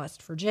Charleston,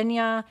 West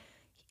Virginia.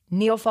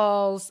 Neil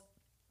Falls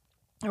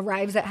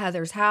arrives at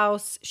Heather's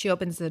house. She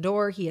opens the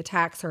door. He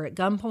attacks her at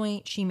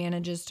gunpoint. She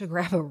manages to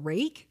grab a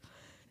rake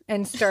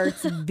and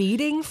starts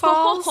beating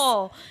Falls.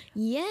 Oh,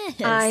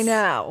 yes. I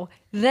know.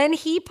 Then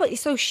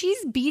so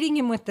she's beating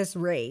him with this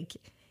rake.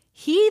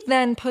 He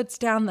then puts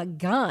down the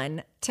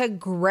gun to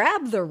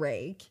grab the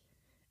rake.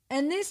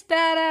 And this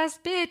badass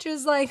bitch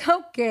is like,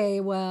 okay,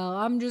 well,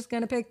 I'm just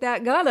going to pick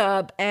that gun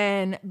up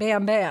and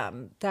bam,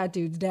 bam, that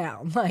dude's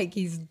down. Like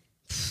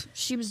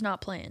she was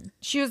not playing.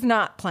 She was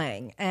not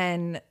playing.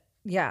 And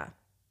yeah,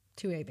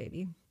 2A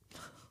baby.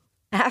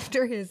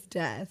 After his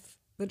death,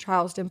 the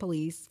Charleston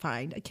police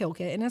find a kill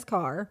kit in his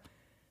car,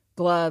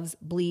 gloves,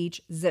 bleach,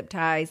 zip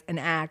ties, an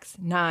axe,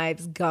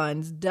 knives,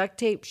 guns, duct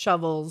tape,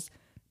 shovels,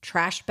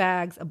 trash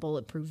bags, a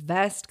bulletproof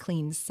vest,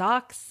 clean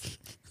socks,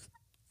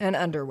 and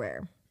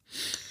underwear.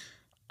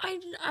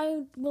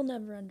 I will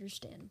never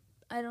understand.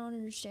 I don't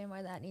understand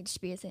why that needs to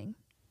be a thing.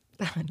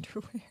 The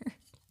underwear.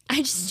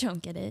 I just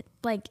don't get it.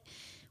 Like,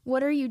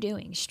 what are you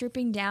doing?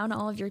 Stripping down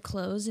all of your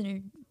clothes and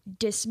you're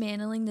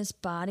dismantling this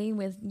body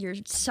with your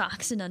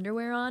socks and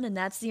underwear on, and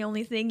that's the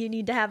only thing you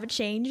need to have a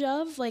change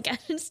of? Like, I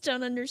just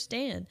don't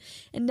understand.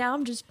 And now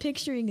I'm just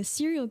picturing a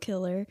serial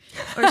killer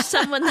or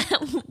someone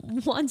that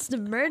wants to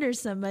murder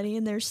somebody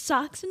in their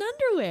socks and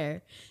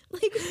underwear.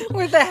 Like,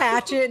 with a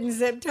hatchet and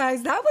zip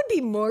ties. That would be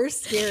more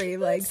scary.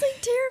 Like, it's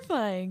like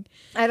terrifying.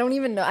 I don't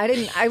even know.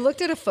 I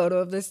looked at a photo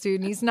of this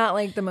dude and he's not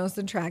like the most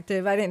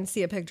attractive. I didn't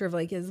see a picture of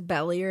like his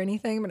belly or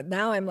anything, but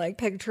now I'm like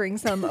picturing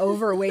some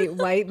overweight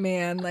white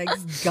man, like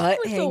gut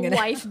with hanging a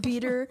wife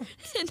beater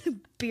and a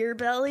beer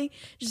belly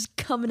just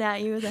coming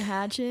at you with a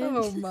hatchet.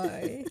 Oh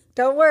my.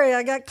 Don't worry,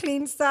 I got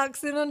clean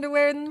socks and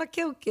underwear in my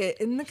kill kit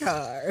in the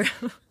car.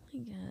 Oh my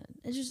God.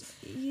 It's just,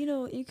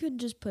 you could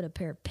just put a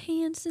pair of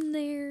pants in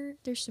there.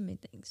 There's so many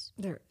things.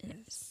 There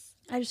is.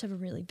 I just have a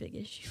really big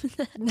issue with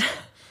that.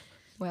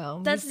 Well,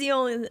 that's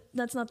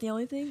not the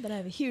only thing, but I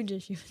have a huge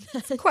issue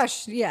with that.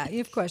 Question, yeah, you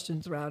have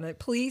questions around it.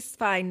 Police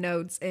find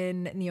notes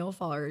in Neil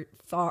Falls.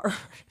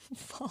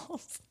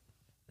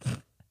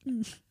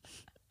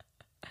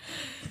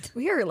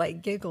 We are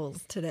like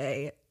giggles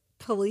today.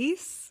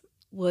 Police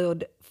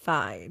would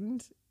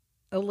find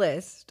a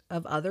list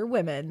of other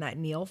women that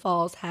Neil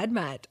Falls had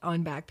met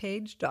on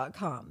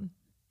Backpage.com.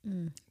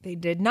 They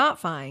did not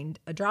find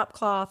a drop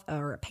cloth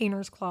or a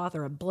painter's cloth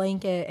or a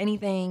blanket,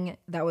 anything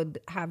that would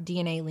have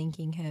DNA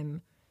linking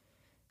him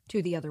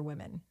to the other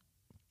women.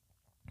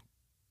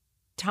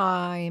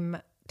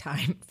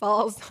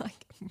 Falls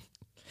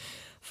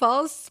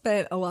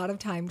spent a lot of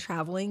time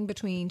traveling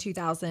between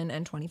 2000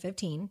 and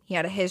 2015. He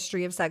had a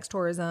history of sex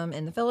tourism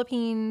in the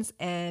Philippines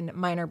and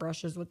minor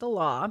brushes with the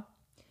law.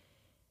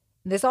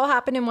 This all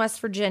happened in West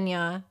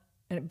Virginia,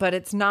 but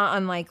it's not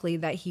unlikely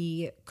that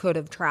he could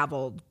have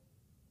traveled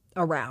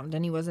around,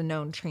 and he was a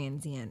known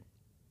transient.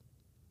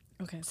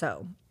 Okay.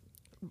 So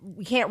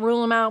we can't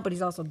rule him out, but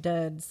he's also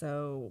dead,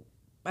 so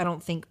I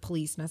don't think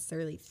police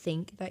necessarily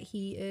think that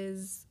he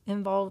is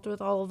involved with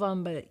all of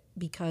them, but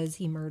because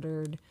he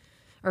murdered,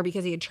 or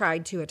because he had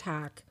tried to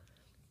attack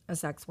a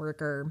sex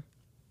worker,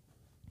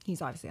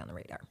 he's obviously on the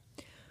radar.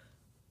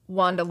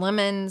 Wanda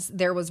Lemons,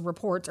 there was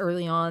reports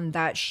early on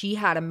that she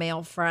had a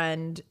male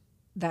friend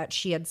that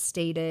she had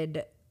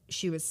stated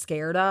she was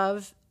scared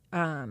of.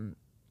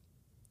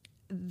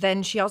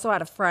 Then she also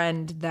had a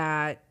friend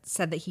that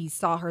said that he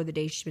saw her the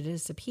day she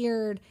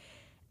disappeared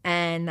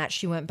and that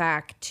she went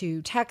back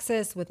to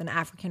Texas with an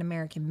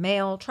African-American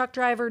male truck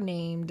driver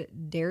named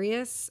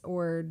Darius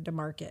or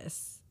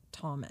DeMarcus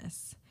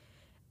Thomas.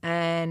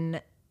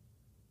 And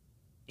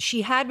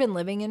she had been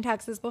living in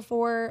Texas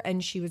before,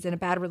 and she was in a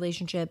bad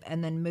relationship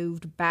and then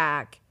moved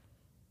back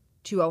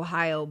to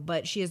Ohio,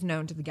 but she is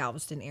known to the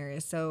Galveston area.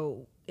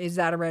 So is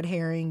that a red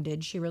herring?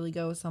 Did she really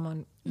go with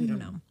someone? We don't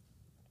know.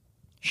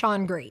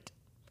 Sean Great.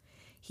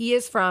 He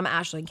is from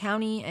Ashland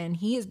County, and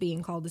he is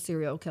being called a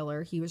serial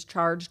killer. He was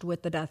charged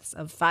with the deaths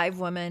of 5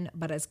 women,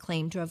 but has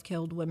claimed to have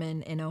killed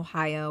women in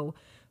Ohio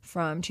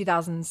from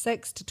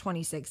 2006 to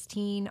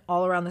 2016,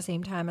 all around the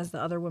same time as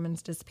the other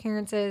women's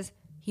disappearances.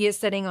 He is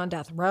sitting on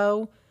death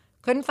row.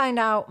 Couldn't find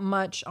out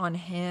much on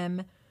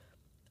him,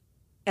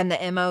 and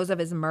the MOs of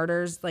his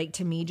murders, like,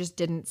 to me, just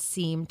didn't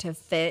seem to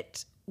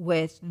fit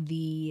with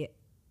the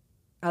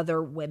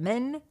other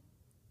women.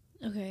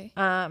 Okay.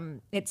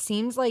 It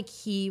seems like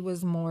he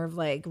was more of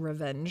like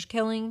revenge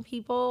killing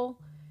people.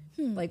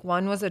 Like,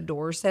 one was a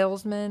door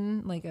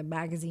salesman, like a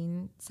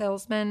magazine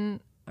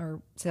salesman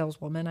or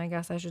saleswoman, I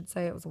guess I should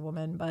say. It was a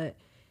woman, but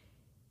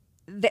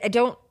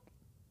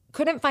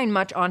couldn't find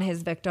much on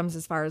his victims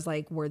as far as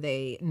like, were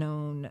they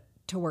known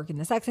to work in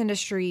the sex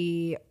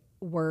industry?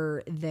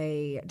 Were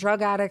they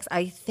drug addicts?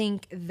 I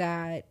think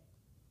that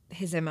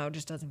his MO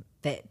just doesn't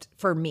fit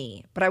for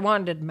me, but I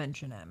wanted to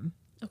mention him.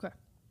 Okay.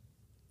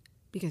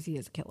 Because he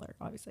is a killer,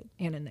 obviously,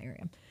 and in the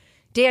area.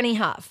 Danny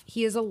Huff.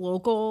 He is a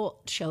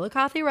local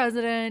Chillicothe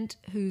resident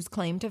whose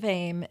claim to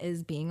fame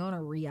is being on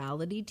a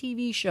reality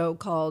TV show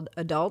called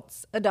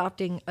Adults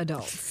Adopting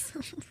Adults,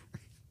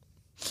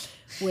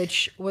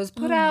 which was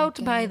put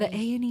out by the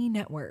A&E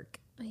network.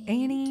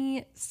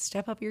 A&E,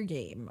 step up your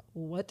game.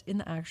 What in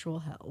the actual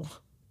hell?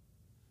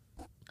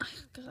 Oh,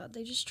 God,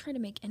 they just try to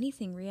make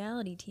anything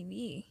reality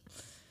TV.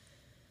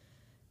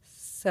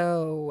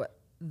 So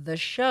the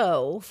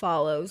show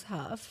follows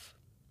Huff.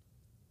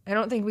 I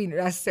don't think we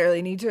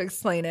necessarily need to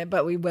explain it,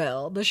 but we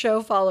will. The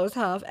show follows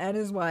Huff and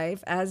his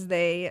wife as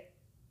they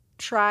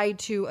try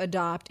to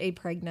adopt a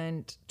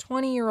pregnant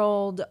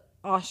 20-year-old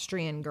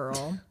Austrian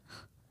girl.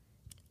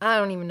 I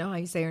don't even know how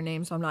you say her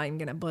name, so I'm not even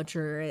going to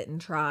butcher it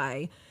and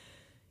try.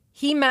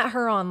 He met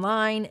her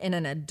online in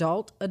an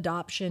adult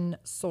adoption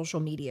social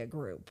media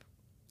group.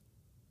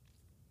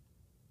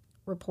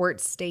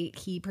 Reports state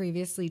he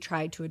previously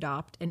tried to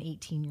adopt an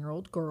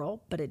 18-year-old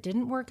girl, but it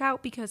didn't work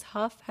out because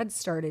Huff had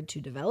started to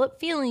develop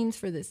feelings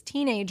for this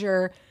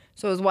teenager,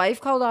 so his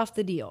wife called off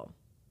the deal.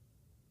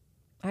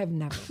 I've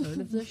never heard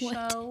of this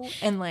show.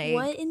 And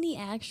what in the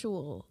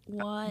actual?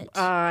 What?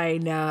 I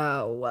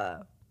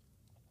know.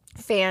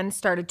 Fans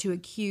started to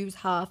accuse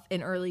Huff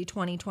in early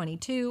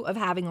 2022 of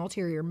having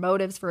ulterior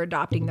motives for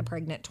adopting the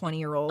pregnant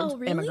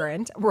 20-year-old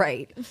immigrant.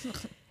 Right.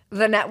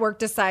 The network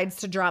decides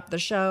to drop the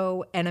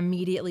show and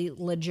immediately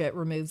legit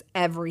removes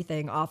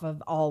everything off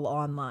of all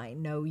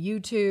online. No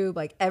YouTube,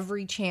 like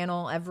every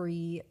channel,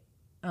 every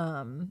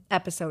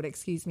episode,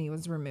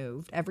 was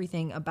removed.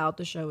 Everything about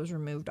the show was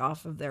removed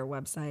off of their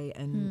website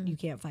and you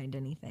can't find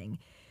anything.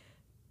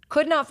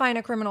 Could not find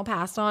a criminal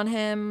past on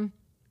him,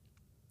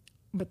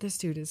 but this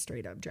dude is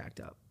straight up jacked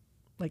up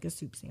like a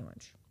soup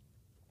sandwich.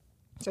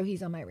 So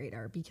he's on my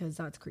radar because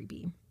that's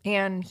creepy.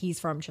 And he's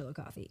from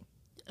Chillicothe.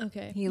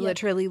 Okay. He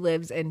literally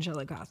lives in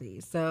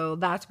Chillicothe. So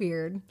that's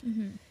weird.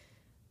 Mm-hmm.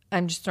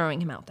 I'm just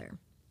throwing him out there.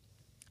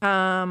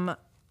 I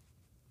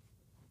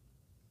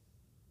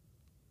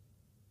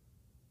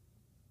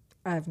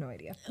have no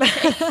idea.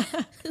 Okay.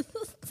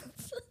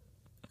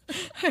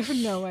 I have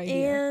no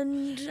idea.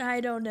 And I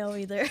don't know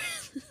either.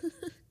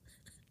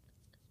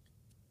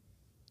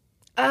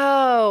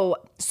 Oh,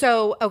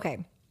 so,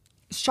 okay.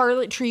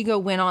 Charlotte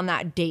Trigo went on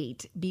that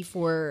date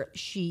before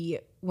she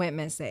went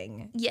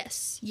missing.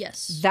 Yes.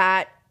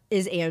 That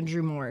is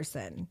Andrew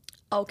Morrison.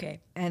 Okay.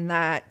 And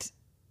that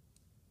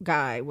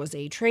guy was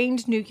a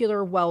trained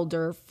nuclear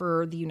welder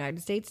for the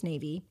United States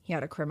Navy. He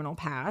had a criminal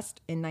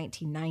past. In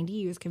 1990,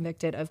 he was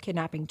convicted of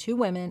kidnapping 2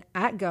 women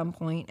at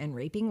gunpoint and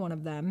raping one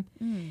of them.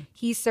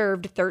 He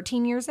served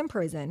 13 years in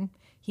prison.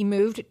 He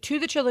moved to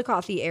the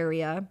Chillicothe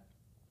area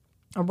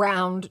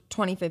around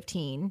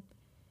 2015.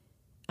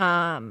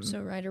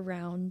 So right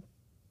around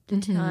the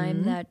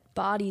time that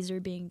bodies are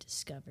being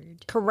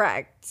discovered.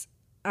 Correct.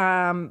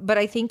 But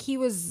I think he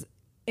was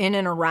in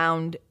and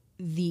around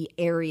the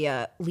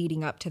area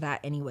leading up to that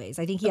anyways.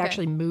 I think he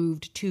actually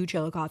moved to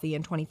Chillicothe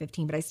in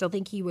 2015, but I still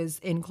think he was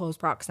in close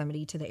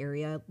proximity to the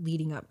area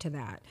leading up to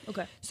that.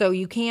 Okay. So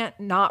you can't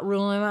not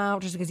rule him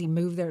out just because he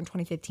moved there in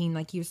 2015.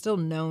 Like, he was still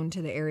known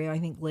to the area. I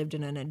think lived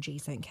in an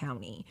adjacent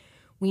county.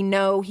 We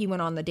know he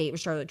went on the date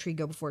with Charlotte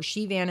Trigo before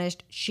she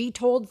vanished. She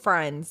told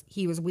friends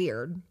he was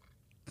weird.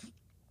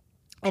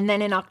 And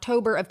then in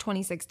October of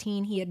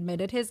 2016, he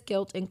admitted his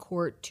guilt in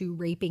court to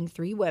raping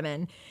 3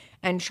 women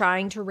and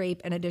trying to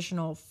rape an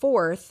additional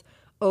 4th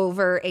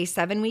over a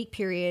 7-week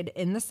period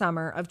in the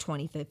summer of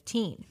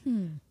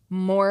 2015.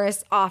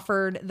 Morris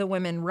offered the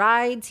women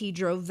rides. He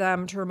drove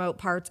them to remote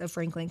parts of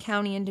Franklin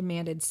County and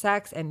demanded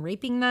sex and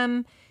raping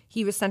them.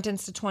 He was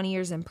sentenced to 20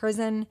 years in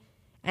prison.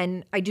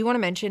 And I do want to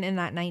mention, in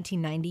that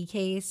 1990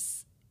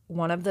 case,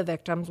 one of the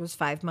victims was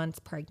 5 months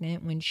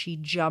pregnant when she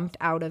jumped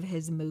out of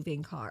his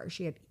moving car.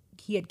 He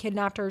had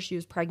kidnapped her. She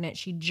was pregnant.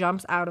 She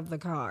jumps out of the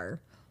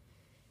car.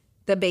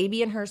 The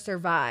baby and her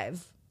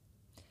survive.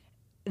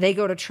 They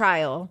go to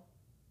trial,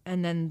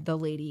 and then the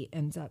lady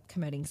ends up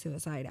committing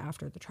suicide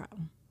after the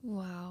trial.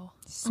 Wow.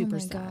 Super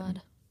sad.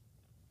 God.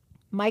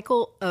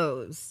 Michael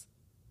O's.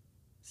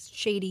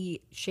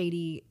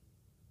 Shady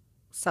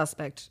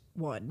suspect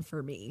one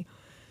for me.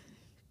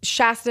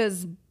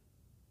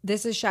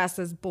 This is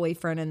Shasta's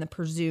boyfriend and the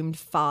presumed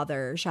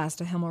father,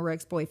 Shasta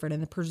Himmelrich's boyfriend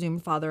and the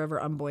presumed father of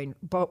her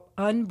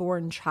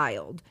unborn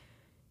child.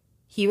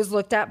 He was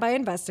looked at by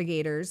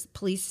investigators.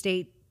 Police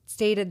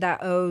stated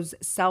that O's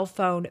cell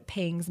phone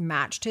pings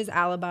matched his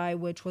alibi,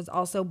 which was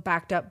also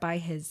backed up by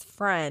his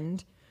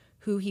friend,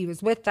 who he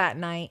was with that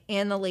night,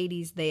 and the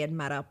ladies they had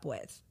met up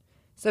with.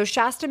 So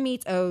Shasta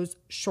meets O's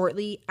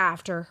shortly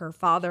after her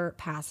father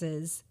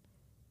passes.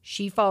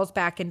 She falls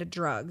back into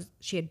drugs.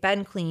 She had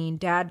been clean.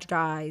 Dad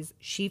dies.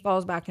 She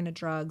falls back into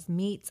drugs,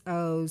 meets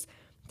O's.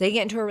 They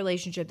get into a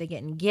relationship. They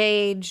get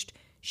engaged.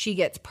 She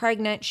gets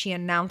pregnant. She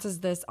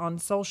announces this on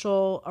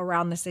social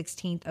around the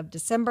 16th of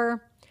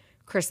December.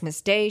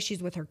 Christmas Day,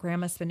 she's with her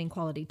grandma spending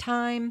quality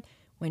time.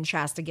 When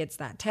Shasta gets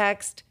that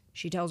text,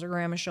 she tells her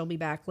grandma she'll be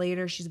back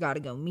later. She's got to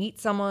go meet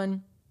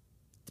someone.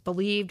 It's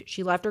believed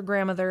she left her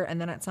grandmother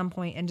and then at some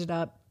point ended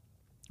up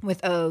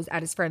with O's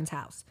at his friend's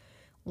house.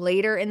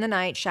 Later in the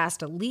night,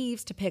 Shasta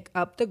leaves to pick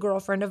up the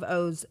girlfriend of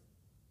O's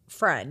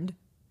friend.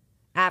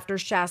 After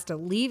Shasta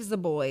leaves the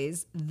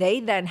boys, they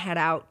then head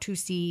out to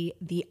see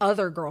the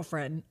other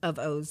girlfriend of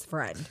O's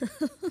friend.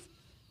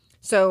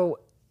 So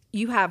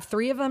you have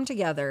 3 of them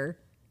together.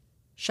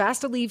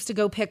 Shasta leaves to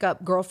go pick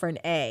up girlfriend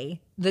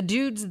A. The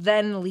dudes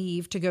then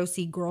leave to go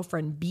see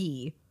girlfriend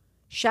B.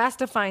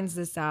 Shasta finds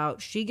this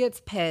out. She gets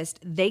pissed.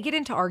 They get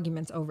into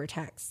arguments over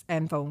texts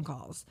and phone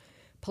calls.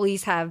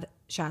 Police have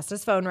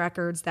Shasta's phone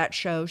records that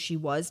show she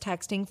was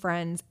texting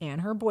friends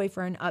and her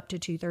boyfriend up to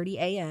 2:30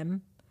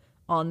 a.m.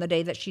 on the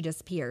day that she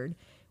disappeared.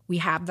 We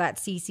have that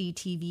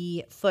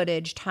CCTV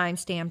footage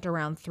time-stamped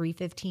around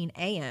 3:15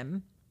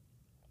 a.m.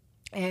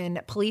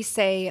 And police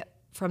say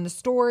from the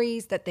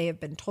stories that they have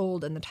been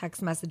told in the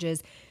text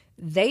messages,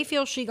 they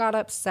feel she got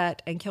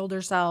upset and killed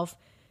herself.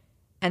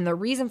 And the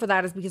reason for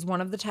that is because one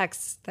of the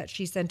texts that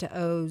she sent to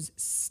O's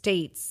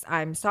states,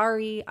 "I'm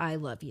sorry, I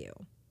love you."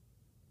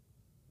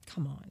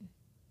 Come on.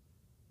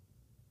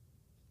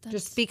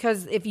 Just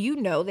because if you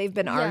know they've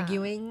been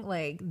arguing,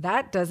 like,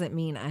 that doesn't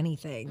mean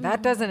anything. Mm-hmm.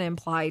 That doesn't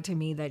imply to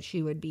me that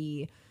she would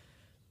be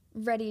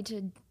ready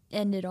to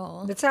end it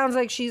all. It sounds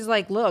like she's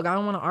like, look, I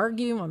don't want to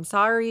argue. I'm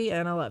sorry,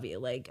 and I love you.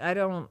 Like, I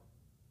don't.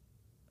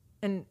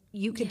 And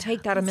you could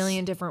take that a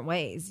million different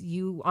ways.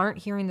 You aren't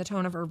hearing the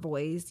tone of her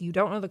voice. You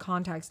don't know the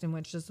context in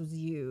which this was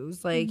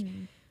used. Like,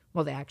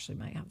 well, they actually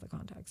might have the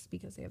context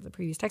because they have the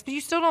previous text, but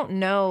you still don't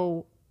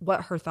know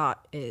what her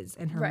thought is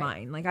in her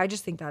mind. Like, I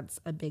just think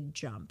that's a big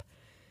jump.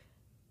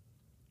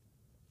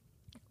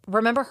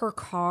 Remember, her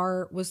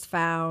car was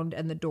found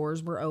and the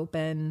doors were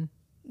open.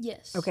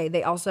 Yes. Okay.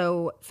 They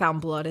also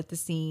found blood at the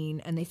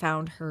scene, and they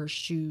found her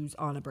shoes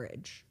on a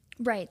bridge.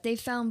 Right. They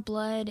found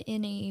blood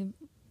in a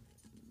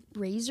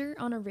razor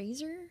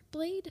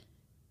blade.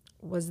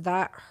 Was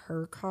that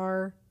her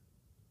car?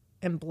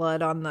 And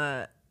blood on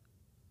the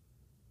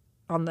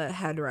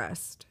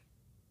headrest.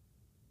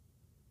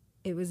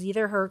 It was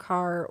either her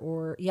car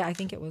or I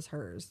think it was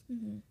hers.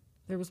 Mm-hmm.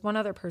 There was one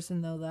other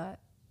person though that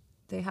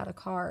they had a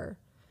car.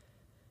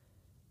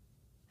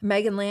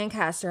 Megan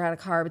Lancaster had a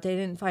car, but they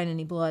didn't find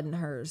any blood in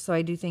hers. So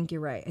I do think you're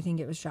right. I think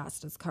it was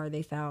Shasta's car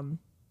they found.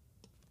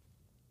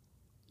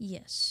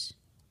 Yes.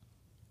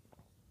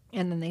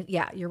 And then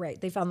you're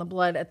right. They found the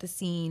blood at the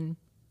scene.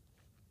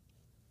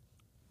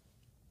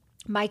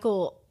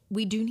 Michael,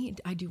 I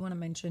do want to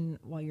mention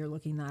while you're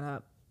looking that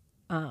up,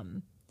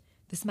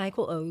 this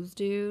Michael O's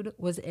dude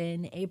was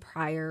in a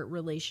prior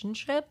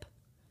relationship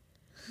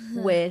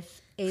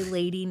with a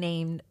lady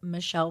named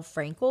Michelle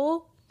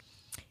Frankel.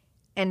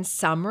 And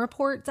some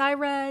reports I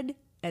read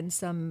and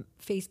some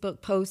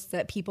Facebook posts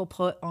that people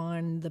put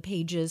on the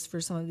pages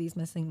for some of these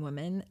missing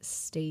women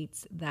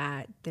states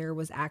that there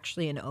was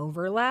actually an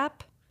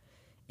overlap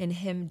in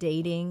him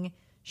dating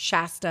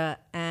Shasta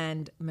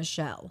and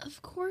Michelle.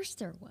 Of course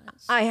there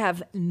was. I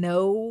have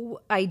no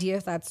idea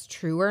if that's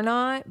true or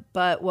not,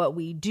 but what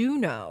we do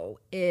know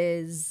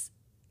is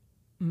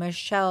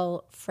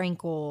Michelle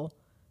Frankel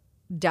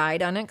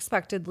died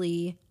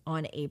unexpectedly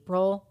on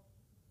April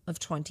of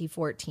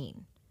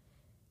 2014.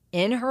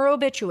 In her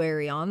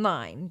obituary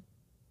online,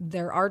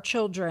 there are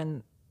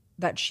children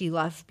that she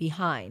left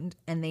behind,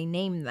 and they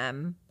name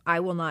them.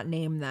 I will not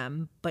name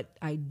them, but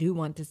I do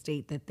want to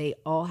state that they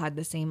all had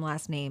the same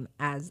last name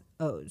as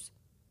O's.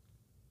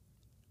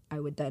 I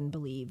would then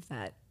believe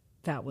that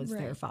that was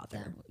their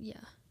father.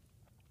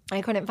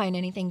 I couldn't find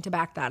anything to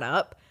back that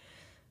up,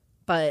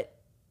 but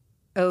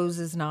O's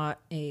is not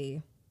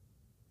a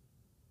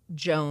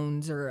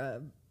Jones or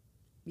a...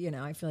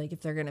 I feel like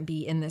if they're going to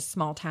be in this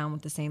small town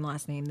with the same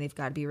last name, they've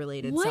got to be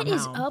related somehow. What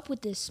is up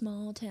with this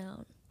small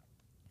town?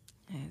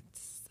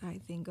 It's, I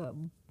think, a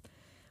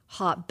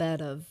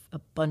hotbed of a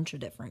bunch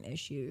of different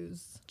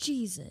issues.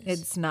 Jesus.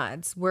 It's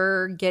nuts.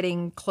 We're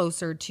getting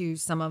closer to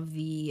some of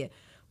the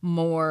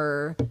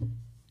more,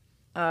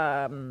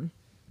 what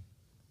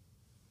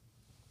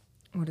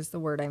is the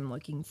word I'm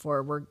looking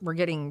for? We're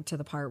getting to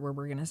the part where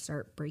we're going to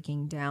start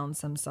breaking down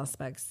some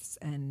suspects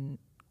and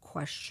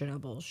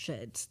questionable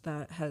shit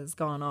that has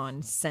gone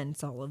on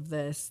since all of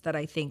this that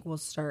I think will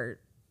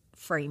start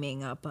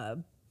framing up a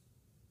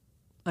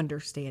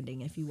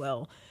understanding, if you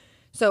will.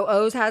 So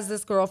O's has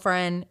this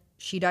girlfriend.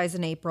 She dies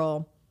in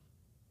April.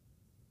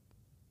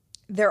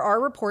 There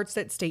are reports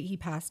that state he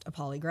passed a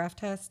polygraph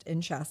test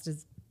in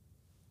Shasta's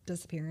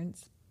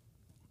disappearance,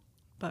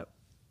 but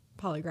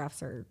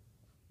polygraphs are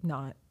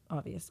not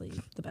obviously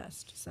the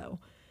best. So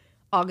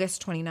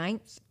August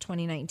 29th,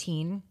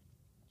 2019,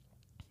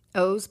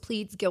 O's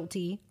pleads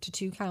guilty to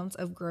 2 counts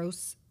of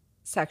gross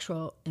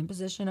sexual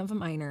imposition of a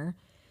minor,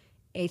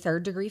 a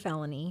 3rd-degree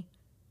felony,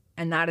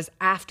 and that is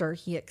after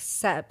he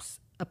accepts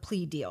a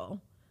plea deal.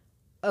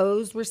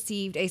 O's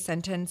received a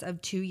sentence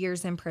of 2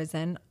 years in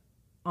prison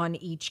on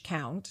each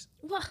count,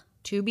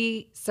 to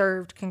be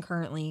served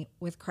concurrently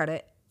with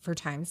credit for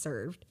time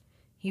served.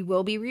 He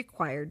will be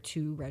required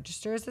to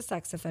register as a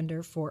sex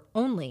offender for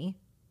only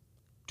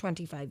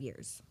 25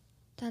 years.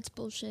 That's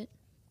bullshit.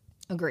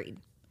 Agreed.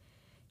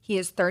 He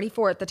is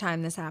 34 at the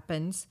time this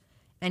happens,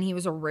 and he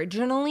was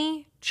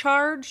originally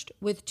charged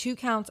with 2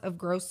 counts of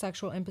gross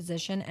sexual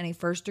imposition and a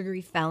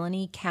 1st-degree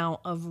felony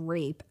count of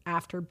rape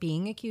after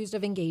being accused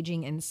of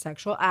engaging in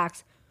sexual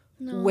acts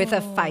with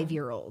a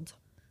 5-year-old.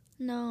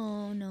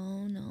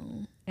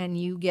 No. And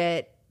you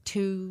get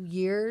 2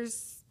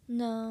 years?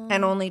 No.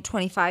 And only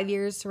 25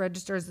 years to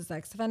register as a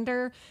sex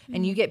offender?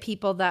 And you get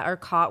people that are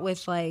caught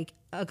with like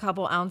a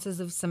couple ounces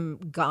of some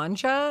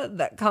ganja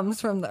that comes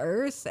from the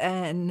earth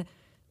and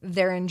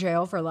they're in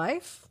jail for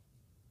life?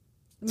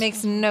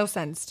 Makes no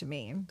sense to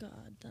me.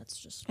 God, that's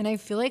just... And I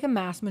feel like a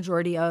mass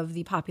majority of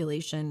the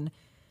population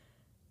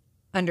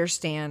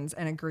understands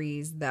and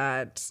agrees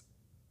that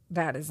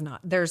that is not...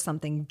 There's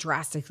something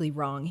drastically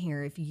wrong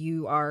here if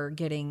you are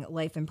getting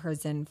life in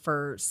prison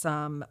for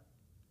some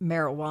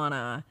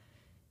marijuana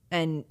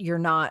and you're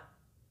not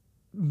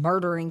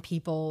murdering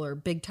people or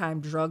big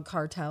time drug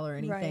cartel or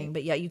anything. Right.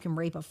 But yet you can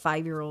rape a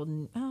 5-year-old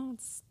and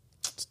it's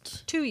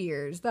 2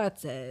 years.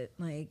 That's it.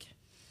 Like,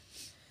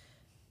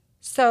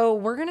 so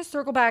we're going to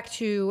circle back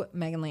to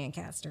Megan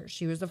Lancaster.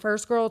 She was the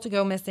first girl to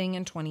go missing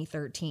in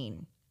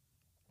 2013.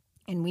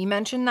 And we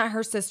mentioned that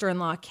her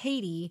sister-in-law,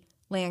 Katie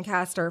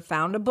Lancaster,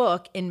 found a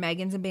book in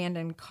Megan's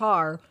abandoned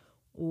car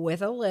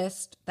with a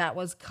list that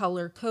was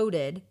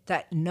color-coded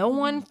that no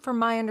one, from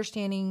my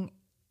understanding,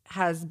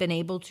 has been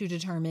able to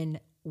determine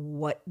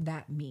what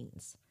that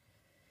means.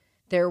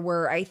 There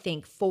were, I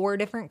think, 4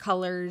 different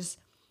colors.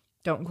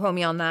 Don't quote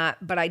me on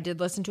that, but I did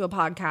listen to a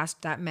podcast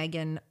that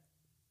Megan's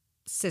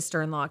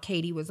sister-in-law,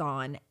 Katie, was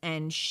on,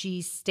 and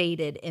she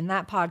stated in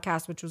that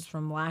podcast, which was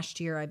from last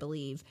year, I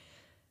believe,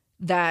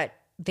 that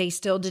they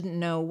still didn't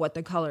know what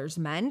the colors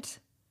meant.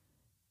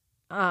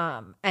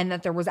 And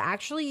that there was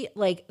actually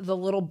like the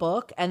little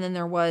book, and then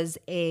there was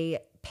a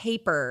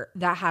paper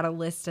that had a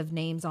list of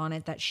names on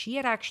it that she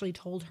had actually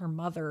told her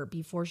mother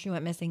before she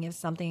went missing,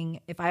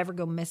 if I ever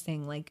go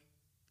missing, like,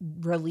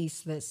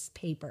 release this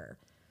paper.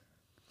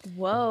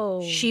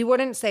 Whoa. She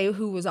wouldn't say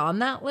who was on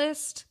that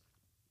list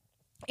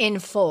in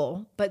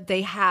full, but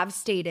they have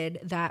stated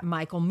that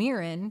Michael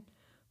Mirren,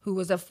 who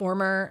was a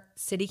former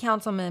city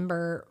council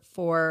member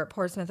for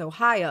Portsmouth,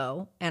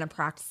 Ohio, and a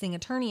practicing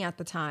attorney at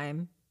the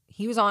time,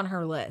 he was on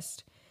her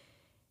list.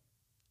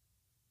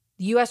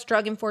 The U.S.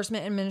 Drug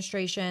Enforcement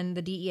Administration,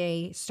 the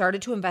DEA,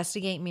 started to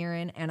investigate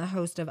Mirren and a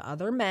host of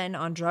other men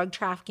on drug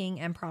trafficking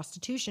and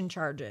prostitution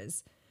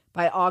charges.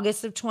 By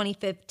August of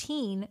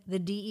 2015, the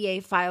DEA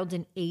filed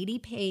an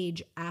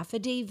 80-page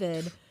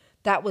affidavit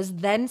that was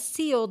then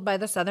sealed by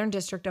the Southern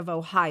District of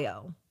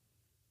Ohio.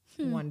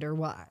 Wonder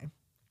why,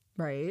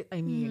 right?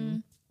 I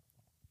mean,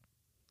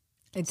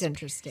 it's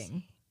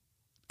interesting.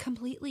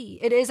 Completely.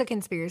 It is a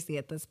conspiracy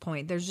at this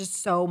point. There's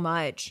just so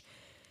much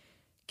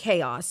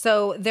chaos.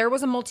 So there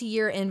was a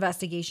multi-year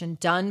investigation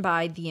done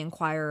by the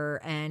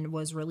Inquirer and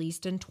was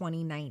released in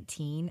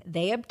 2019.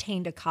 They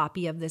obtained a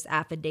copy of this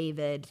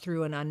affidavit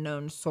through an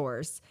unknown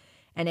source.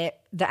 And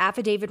the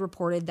affidavit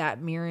reported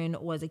that Mirren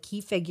was a key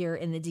figure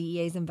in the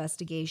DEA's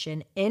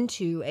investigation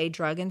into a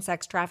drug and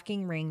sex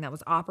trafficking ring that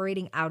was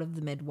operating out of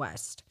the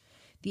Midwest.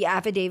 The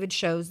affidavit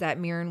shows that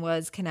Mirren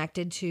was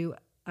connected to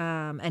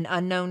an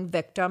unknown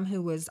victim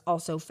who was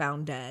also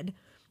found dead.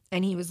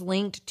 And he was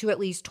linked to at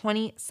least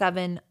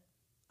 27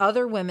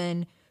 other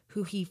women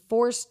who he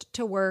forced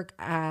to work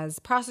as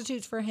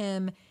prostitutes for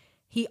him.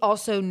 He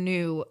also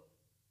knew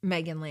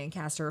Megan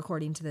Lancaster,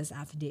 according to this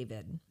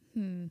affidavit,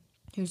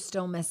 who's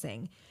still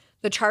missing.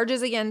 The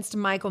charges against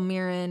Michael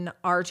Mirren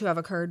are to have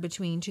occurred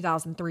between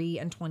 2003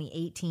 and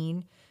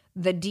 2018.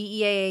 The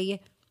DEA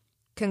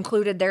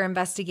concluded their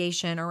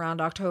investigation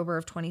around October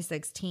of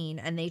 2016,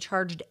 and they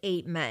charged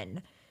 8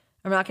 men.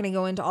 I'm not going to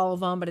go into all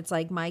of them, but it's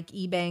like Mike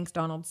Ebanks,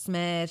 Donald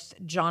Smith,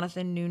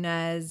 Jonathan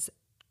Nunez,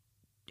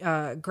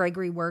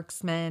 Gregory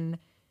Worksman,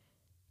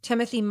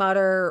 Timothy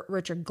Mutter,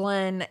 Richard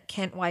Glenn,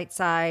 Kent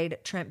Whiteside,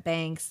 Trent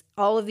Banks.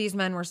 All of these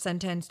men were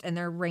sentenced, and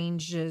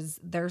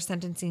their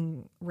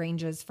sentencing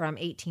ranges from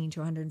 18 to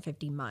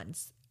 150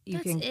 months.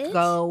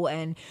 Go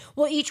and,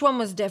 well, each one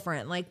was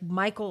different. Like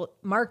Mark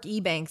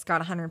Ebanks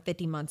got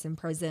 150 months in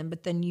prison,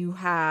 but then you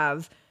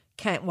have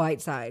Kent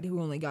Whiteside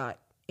who only got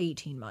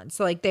 18 months.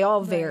 So like they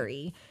all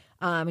vary.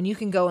 And you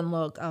can go and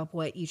look up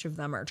what each of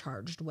them are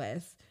charged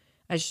with.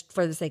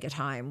 For the sake of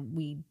time,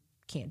 we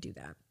can't do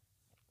that.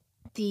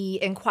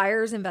 The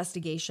Inquirer's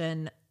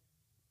investigation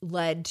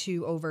led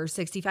to over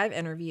 65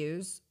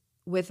 interviews,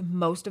 with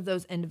most of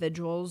those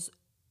individuals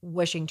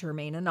wishing to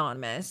remain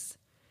anonymous.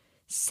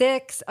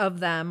 6 of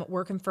them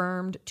were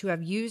confirmed to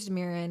have used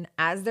Mirren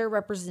as their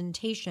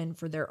representation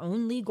for their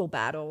own legal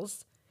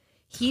battles.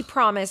 He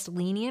promised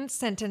lenient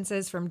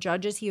sentences from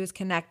judges he was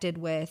connected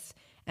with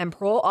and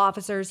parole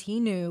officers he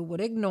knew would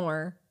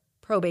ignore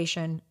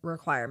probation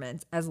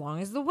requirements as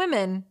long as the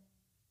women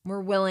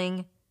were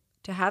willing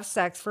to have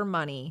sex for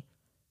money,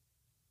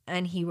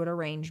 and he would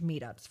arrange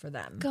meetups for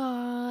them.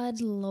 God,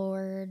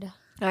 Lord.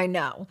 I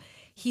know.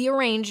 He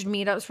arranged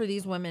meetups for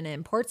these women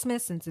in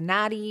Portsmouth,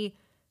 Cincinnati,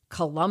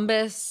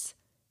 Columbus,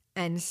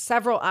 and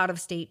several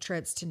out-of-state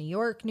trips to New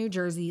York, New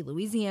Jersey,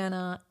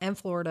 Louisiana, and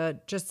Florida,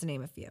 just to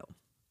name a few.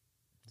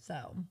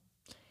 So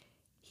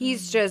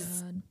he's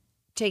just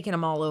taking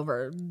them all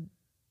over.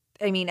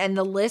 I mean, and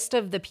the list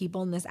of the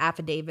people in this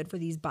affidavit for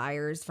these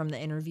buyers from the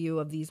interview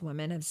of these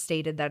women have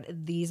stated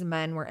that these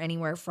men were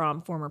anywhere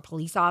from former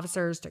police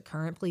officers to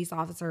current police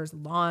officers,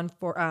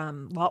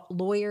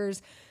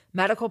 lawyers,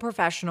 medical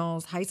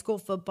professionals, high school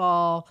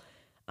football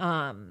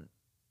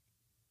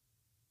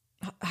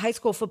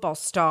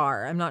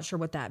star. I'm not sure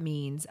what that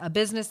means. A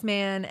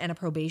businessman and a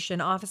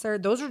probation officer.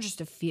 Those are just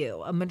a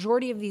few. A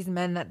majority of these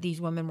men that these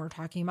women were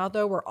talking about,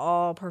 though, were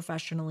all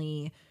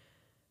professionally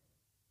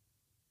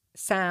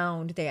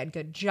sound. They had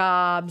good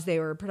jobs. They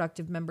were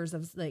productive members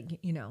of,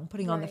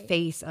 putting on the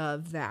face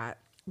of that.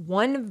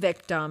 One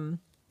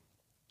victim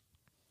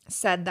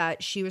said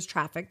that she was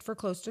trafficked for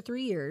close to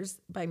 3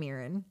 years by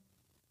Mirren.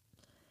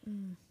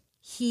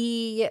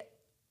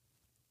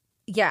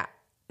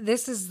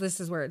 this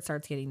is where it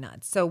starts getting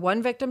nuts. So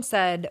one victim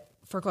said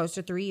for close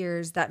to 3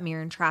 years that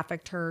Mirren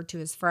trafficked her to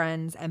his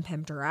friends and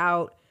pimped her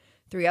out.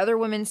 3 other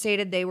women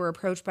stated they were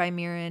approached by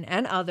Mirren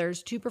and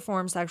others to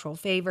perform sexual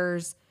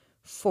favors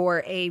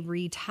for a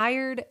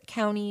retired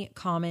county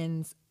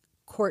commons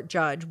court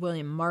judge,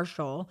 William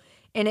Marshall,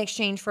 in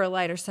exchange for a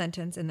lighter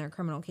sentence in their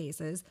criminal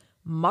cases.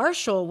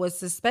 Marshall was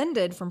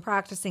suspended from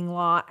practicing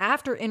law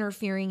after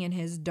interfering in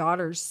his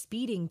daughter's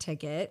speeding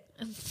ticket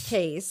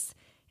case.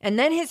 And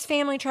then his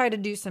family tried to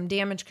do some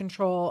damage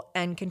control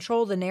and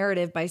control the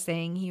narrative by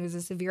saying he was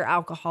a severe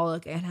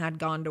alcoholic and had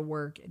gone to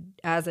work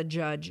as a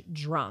judge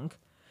drunk,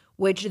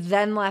 which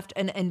then left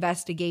an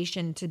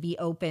investigation to be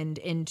opened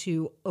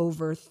into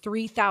over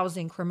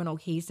 3,000 criminal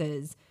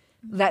cases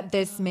that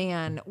this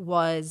man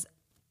was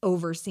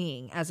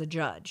overseeing as a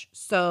judge.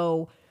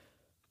 So,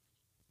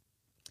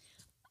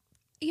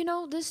 you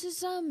know, this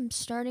is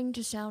starting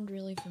to sound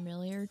really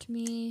familiar to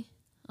me.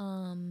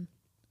 I'm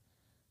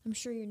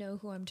sure you know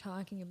who I'm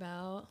talking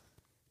about.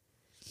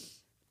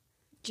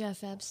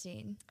 Jeff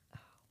Epstein.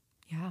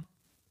 Yeah.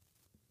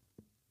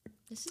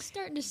 This is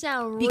starting to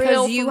sound because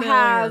real you familiar.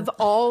 have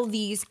all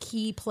these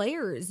key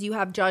players. You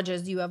have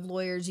judges, you have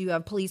lawyers, you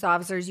have police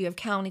officers, you have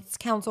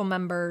council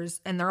members,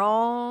 and they're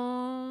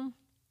all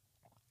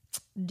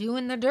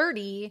doing the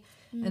dirty,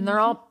 and they're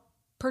all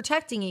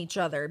protecting each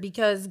other.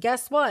 Because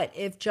guess what?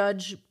 If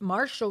Judge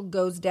Marshall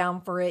goes down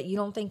for it, you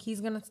don't think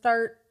he's going to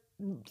start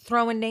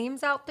throwing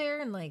names out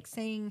there and like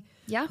saying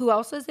who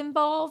else is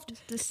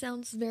involved? This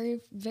sounds very,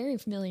 very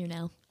familiar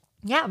now.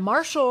 Yeah,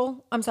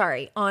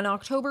 Mirren, on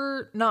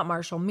October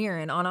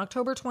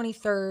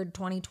 23rd,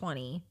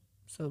 2020,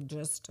 so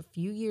just a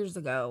few years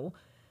ago,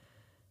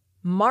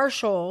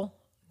 Michael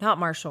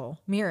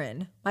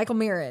Mirren,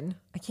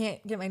 I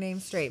can't get my name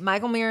straight.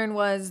 Michael Mirren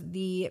was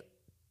the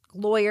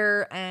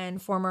lawyer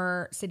and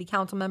former city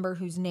council member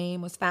whose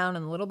name was found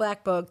in the little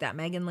black book that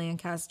Megan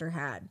Lancaster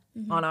had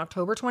on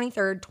October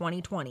 23rd,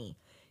 2020.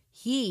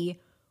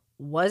 He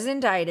was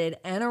indicted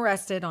and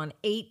arrested on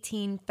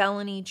 18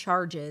 felony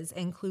charges,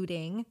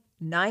 including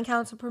 9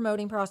 counts of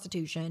promoting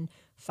prostitution,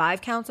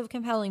 5 counts of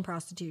compelling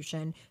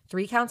prostitution,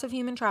 3 counts of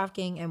human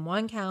trafficking, and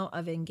 1 count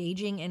of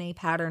engaging in a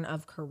pattern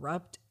of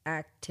corrupt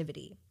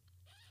activity.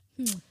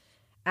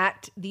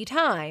 At the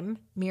time,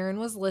 Mirren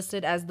was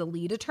listed as the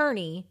lead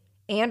attorney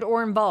and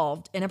or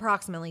involved in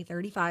approximately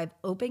 35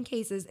 open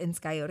cases in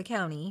Chillicothe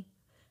County.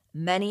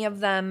 Many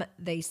of them,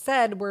 they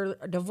said, were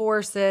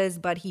divorces,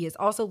 but he is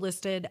also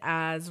listed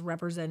as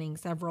representing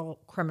several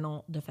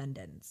criminal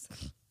defendants.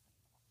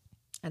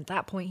 At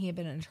that point, he had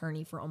been an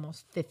attorney for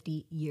almost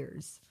 50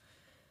 years.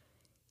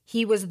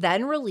 He was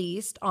then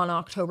released on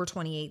October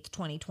 28th,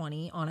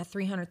 2020 on a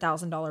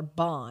 $300,000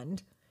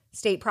 bond.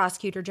 State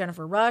prosecutor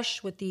Jennifer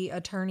Rush with the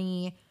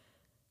Attorney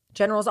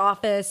General's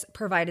office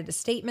provided a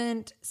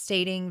statement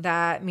stating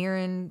that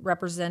Mirren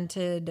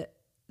represented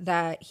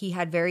that he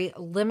had very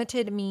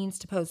limited means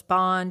to post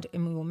bond,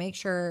 and we will make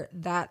sure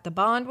that the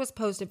bond was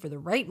posted for the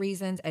right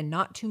reasons and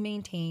not to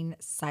maintain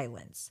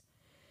silence.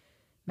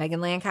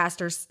 Megan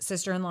Lancaster's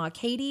sister-in-law,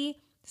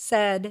 Katie,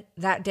 said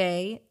that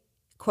day,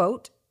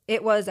 quote,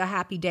 "It was a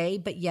happy day,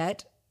 but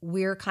yet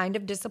we're kind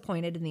of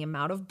disappointed in the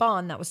amount of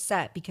bond that was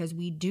set because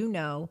we do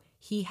know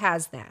he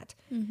has that."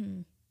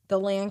 Mm-hmm. The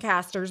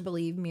Lancasters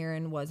believe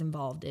Mirren was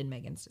involved in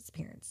Megan's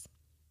disappearance.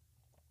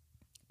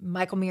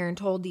 Michael Mirren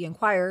told the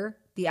Inquirer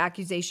the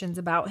accusations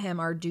about him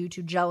are due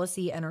to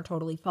jealousy and are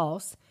totally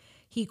false.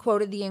 He is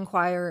quoted in the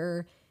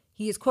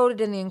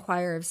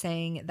Inquirer of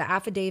saying, "The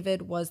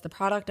affidavit was the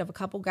product of a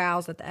couple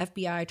gals that the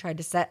FBI tried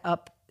to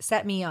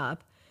set me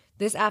up.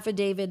 This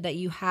affidavit that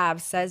you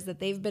have says that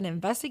they've been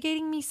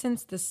investigating me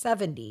since the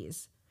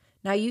 70s.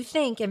 Now you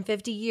think in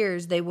 50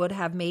 years they would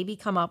have maybe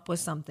come up with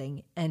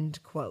something,"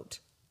 end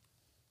quote.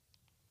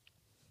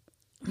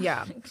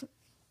 Yeah.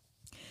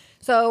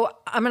 So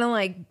I'm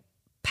going to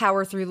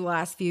power through the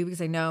last few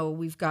because I know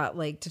we've got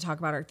to talk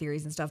about our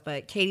theories and stuff,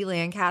 but Katie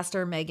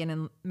Lancaster,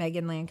 Megan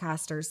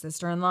Lancaster's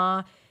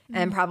sister-in-law,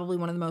 and probably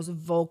one of the most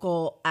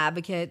vocal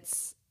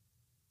advocates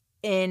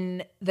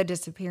in the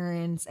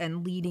disappearance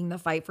and leading the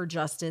fight for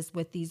justice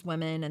with these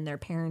women and their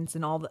parents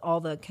and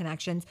all the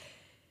connections.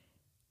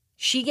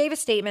 She gave a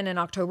statement in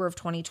October of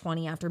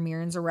 2020 after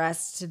Mirren's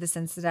arrest to the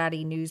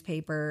Cincinnati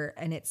newspaper,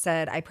 and it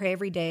said, "I pray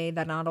every day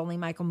that not only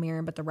Michael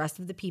Mirren, but the rest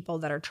of the people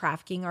that are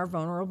trafficking our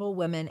vulnerable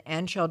women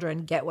and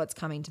children get what's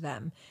coming to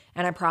them.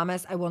 And I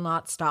promise I will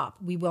not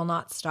stop. We will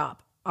not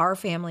stop. Our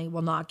family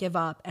will not give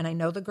up, and I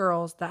know the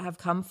girls that have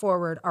come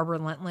forward are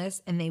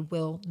relentless, and they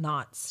will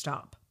not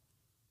stop."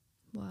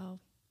 Wow.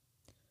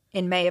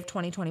 In May of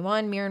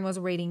 2021, Mirren was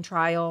awaiting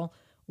trial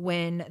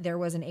when there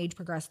was an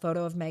age-progressed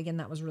photo of Megan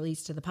that was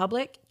released to the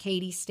public.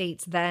 Katie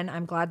states then,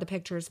 "I'm glad the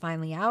picture is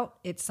finally out.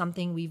 It's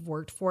something we've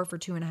worked for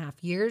 2.5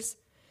 years.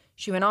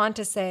 She went on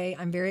to say,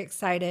 "I'm very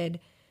excited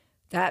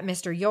that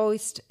Mr.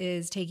 Yost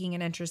is taking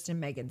an interest in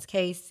Megan's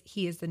case.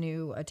 He is the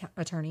new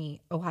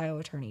Ohio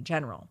Attorney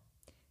General."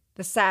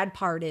 The sad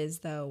part is,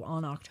 though,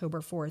 on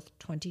October 4th,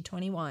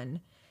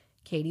 2021,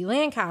 Katie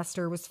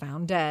Lancaster was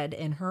found dead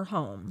in her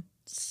home.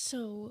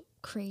 So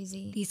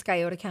crazy. The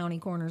Scioto County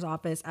Coroner's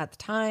Office at the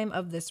time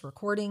of this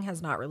recording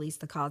has not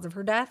released the cause of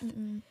her death.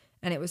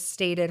 And it was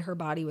stated her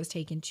body was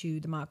taken to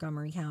the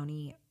Montgomery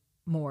County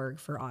morgue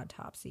for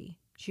autopsy.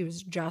 She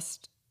was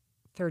just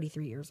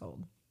 33 years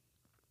old.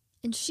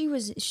 And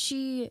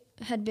she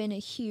had been a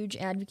huge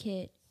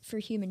advocate for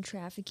human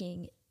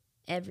trafficking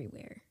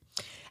everywhere.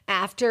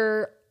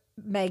 After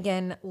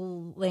Megan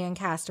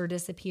Lancaster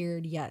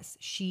disappeared, yes,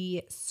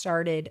 she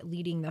started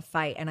leading the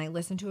fight. And I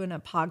listened to it in a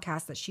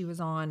podcast that she was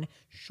on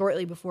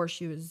shortly before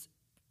she was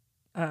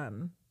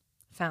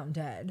found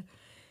dead,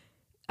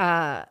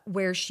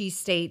 where she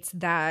states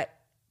that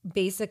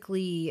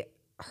basically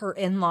her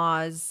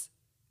in-laws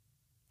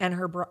and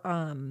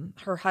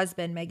her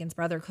husband, Megan's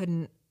brother,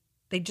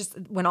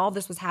 when all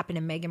this was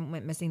happening, Megan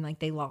went missing, like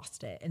they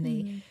lost it.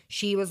 And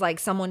she was like,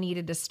 someone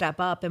needed to step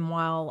up. And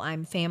while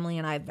I'm family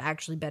and I've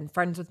actually been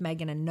friends with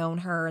Megan and known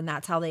her, and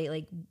that's how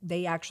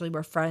they actually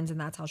were friends. And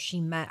that's how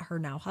she met her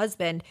now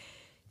husband,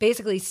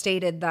 basically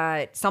stated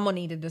that someone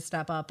needed to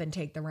step up and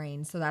take the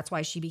reins. So that's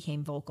why she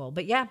became vocal.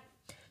 But yeah,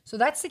 so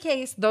that's the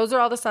case. Those are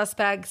all the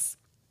suspects.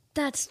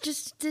 This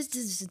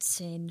is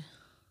insane.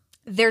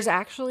 There's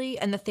actually,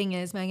 and the thing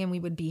is, Megan, we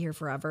would be here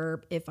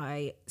forever if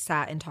I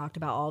sat and talked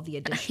about all the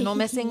additional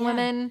missing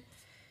women.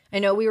 I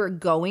know we were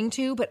going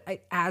to, but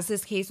as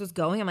this case was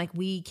going, I'm like,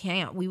 we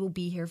can't. We will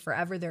be here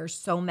forever. There's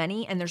so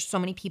many, and there's so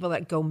many people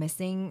that go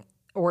missing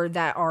or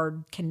that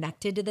are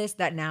connected to this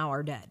that now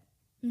are dead.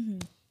 Mm-hmm.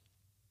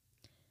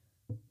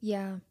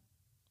 Yeah.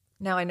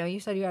 Now, I know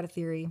you said you had a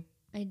theory.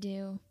 I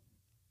do.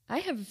 I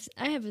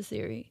have a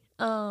theory.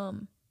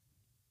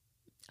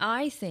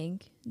 I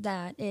think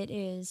that it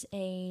is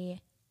oh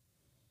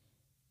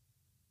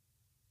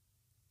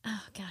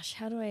gosh,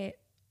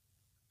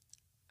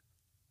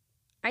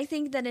 I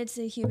think that it's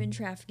a human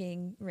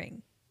trafficking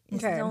ring.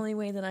 It's the only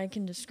way that I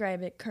can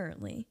describe it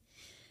currently.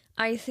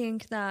 I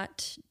think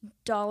that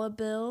Dollar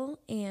Bill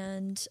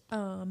and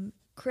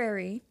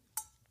Crary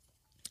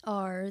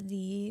are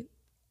the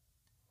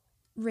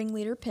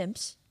ringleader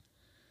pimps.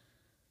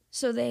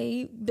 So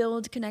they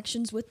build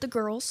connections with the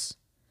girls,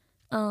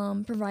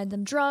 provide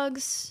them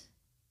drugs,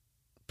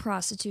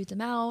 prostitute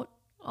them out,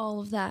 all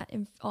of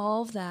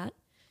that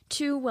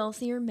to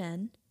wealthier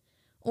men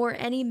or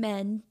any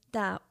men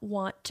that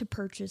want to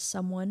purchase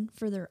someone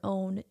for their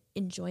own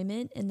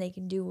enjoyment, and they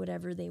can do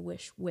whatever they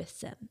wish with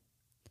them.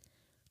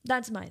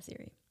 That's my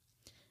theory.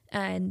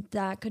 And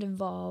that could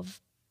involve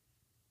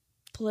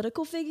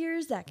political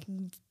figures, that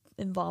can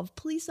involve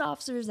police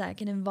officers, that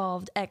can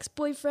involve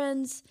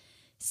ex-boyfriends,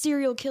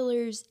 serial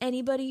killers.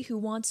 Anybody who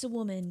wants a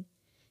woman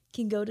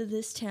can go to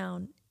this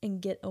town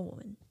and get a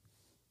woman.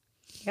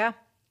 Yeah.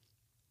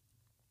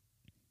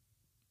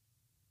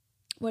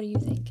 What do you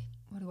think?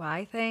 What do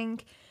I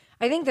think?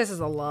 I think this is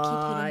a lot.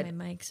 I keep hitting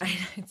my mic. So.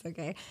 It's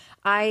okay.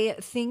 I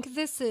think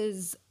this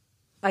is,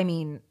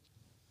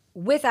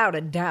 without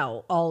a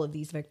doubt, all of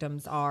these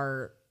victims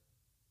are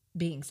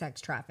being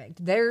sex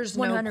trafficked. There's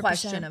no 100%.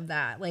 question of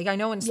that. Like, I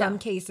know in some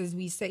cases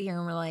we sit here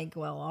and we're like,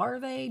 well, are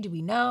they? Do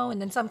we know?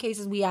 And then some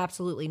cases we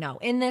absolutely know.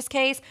 In this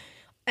case,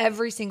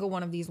 every single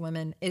one of these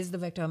women is the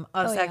victim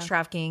of sex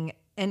trafficking.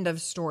 End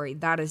of story.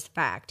 That is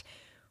fact.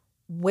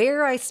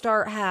 Where I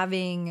start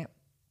having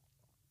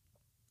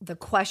the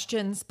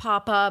questions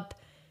pop up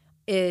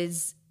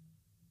is,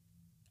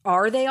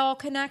 are they all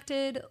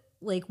connected?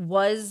 Like,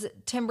 was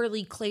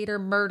Timberly Claytor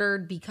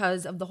murdered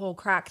because of the whole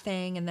crack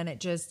thing? And then it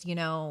just,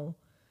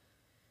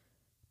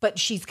 but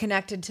she's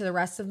connected to the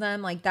rest of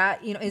them like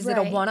that. Is it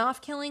a one-off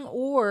killing,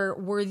 or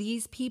were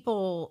these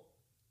people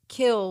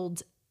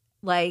killed?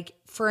 Like,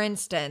 for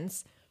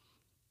instance,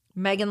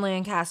 Megan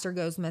Lancaster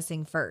goes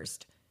missing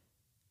first.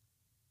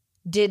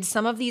 Did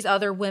some of these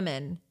other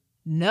women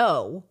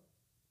know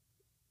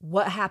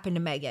what happened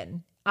to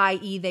Megan?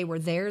 I.e., they were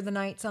there the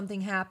night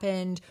something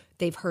happened.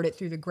 They've heard it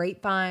through the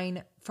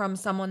grapevine from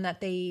someone that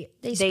they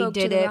spoke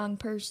did to the it. wrong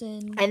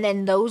person. And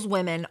then those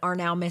women are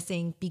now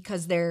missing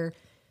because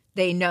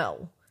they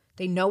know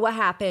what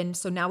happened.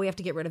 So now we have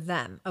to get rid of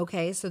them.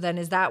 Okay. So then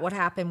is that what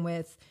happened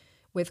with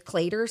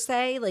Claytor,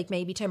 say? Like,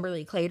 maybe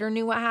Timberly Claytor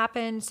knew what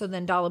happened. So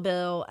then Dollar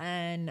Bill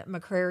and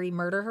McCrary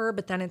murder her.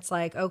 But then it's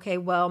like, okay,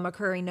 well,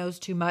 McCrary knows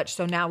too much.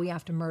 So now we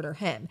have to murder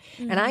him.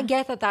 Mm-hmm. And I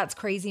get that that's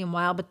crazy and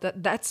wild,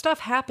 but that stuff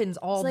happens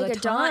all the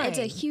time. It's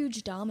a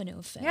huge domino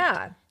effect.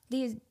 Yeah.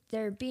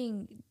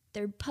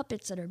 They're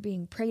puppets that are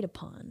being preyed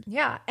upon.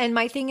 Yeah. And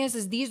my thing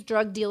is these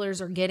drug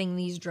dealers are getting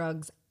these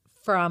drugs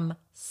from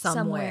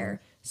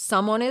somewhere.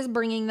 Someone is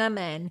bringing them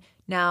in.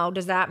 Now,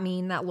 does that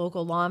mean that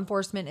local law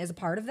enforcement is a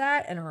part of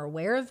that and are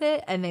aware of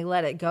it and they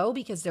let it go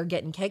because they're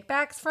getting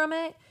kickbacks from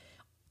it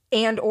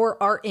and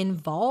or are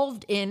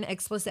involved in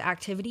explicit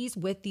activities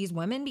with these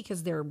women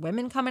because there are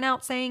women coming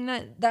out saying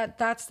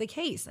that's the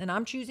case? And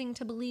I'm choosing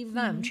to believe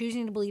them,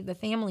 choosing to believe the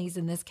families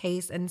in this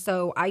case. And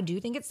so I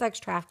do think it's sex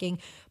trafficking,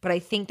 but I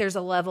think there's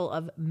a level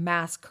of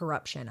mass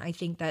corruption. I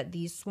think that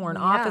these sworn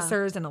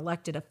officers and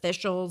elected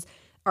officials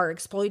are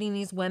exploiting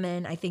these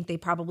women. I think they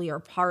probably are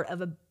part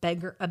of a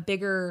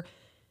bigger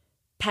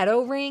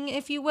pedo ring,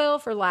 if you will,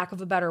 for lack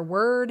of a better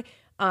word.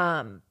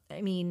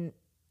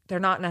 they're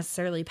not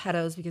necessarily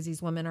pedos because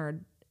these women are,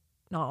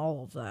 not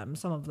all of them,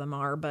 some of them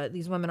are, but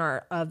these women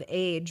are of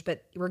age.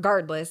 But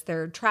regardless,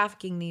 they're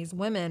trafficking these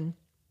women.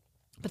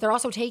 But they're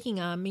also taking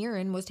them.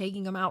 Mirren was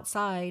taking them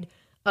outside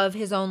of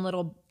his own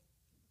little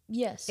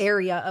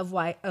area of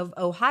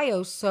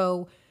Ohio.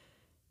 So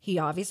he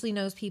obviously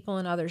knows people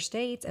in other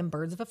states, and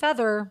birds of a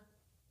feather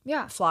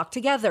flock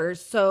together.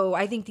 So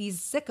I think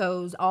these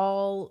sickos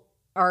all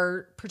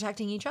are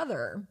protecting each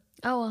other.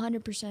 Oh,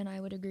 100%. I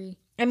would agree.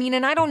 I mean,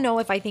 and I don't know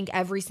if I think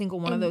every single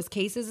one of those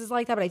cases is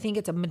like that, but I think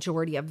it's a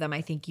majority of them.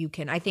 I think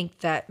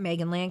that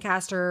Megan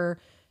Lancaster,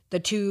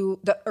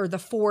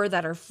 the four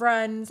that are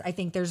friends, I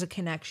think there's a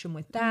connection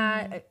with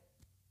that.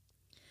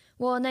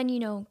 Well, and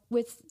then,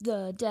 with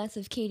the death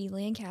of Katie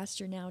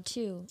Lancaster now,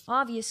 too,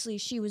 obviously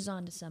she was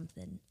onto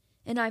something.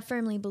 And I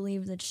firmly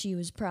believe that she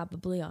was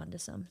probably onto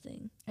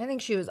something. I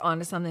think she was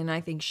onto something, and I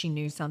think she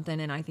knew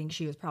something, and I think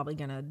she was probably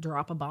going to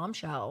drop a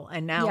bombshell.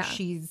 And now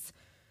she's...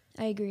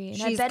 I agree.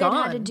 And I bet it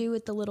had to do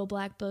with the little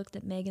black book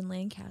that Megan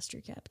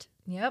Lancaster kept.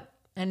 Yep.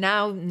 And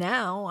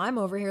now I'm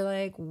over here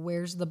like,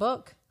 where's the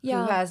book?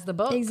 Yeah, who has the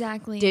book?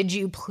 Exactly. Did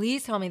you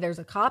please tell me there's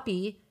a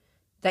copy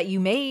that you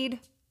made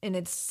and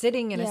it's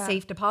sitting in a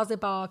safe deposit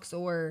box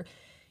or,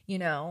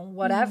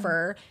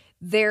 whatever.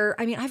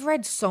 I've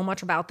read so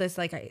much about this.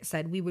 Like I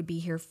said, we would be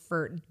here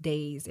for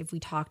days if we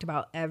talked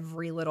about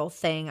every little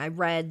thing. I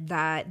read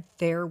that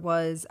there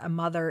was a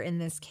mother in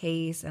this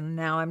case, and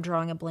now I'm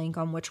drawing a blank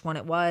on which one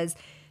it was,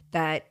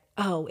 that,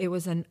 it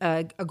was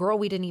a girl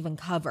we didn't even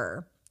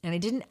cover. And I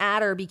didn't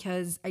add her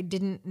because I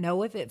didn't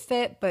know if it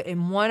fit. But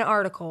in one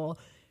article,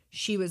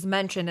 she was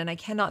mentioned, and I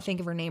cannot think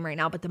of her name right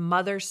now, but the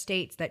mother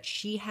states that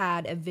she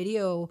had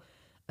a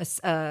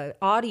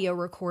audio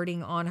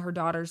recording on her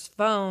daughter's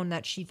phone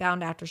that she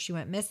found after she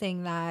went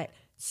missing that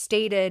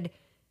stated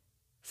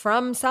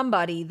from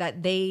somebody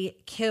that they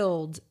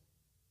killed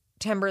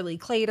Timberly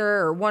Claytor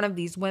or one of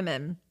these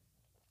women.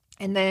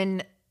 And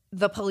then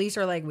the police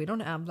are like, we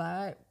don't have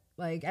that.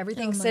 Like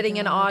everything's sitting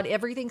in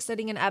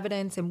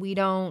evidence, and we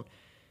don't.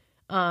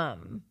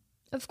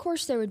 Of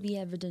course there would be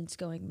evidence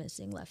going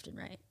missing left and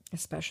right.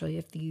 Especially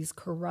if these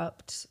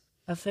corrupt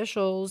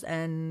officials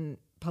and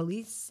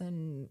police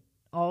and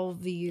all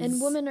these...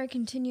 And women are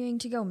continuing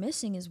to go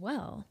missing as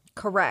well.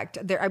 Correct.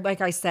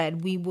 Like I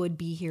said, we would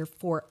be here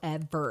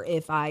forever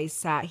if I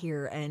sat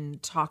here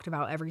and talked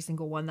about every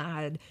single one that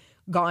had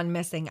gone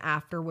missing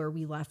after where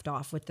we left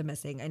off with the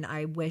missing. And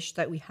I wish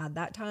that we had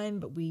that time,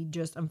 but we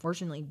just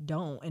unfortunately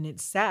don't. And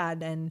it's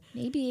sad. And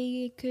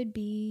maybe it could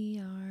be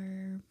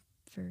our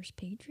first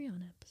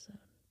Patreon episode.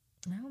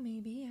 Oh,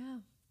 maybe, yeah.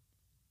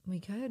 We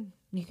could.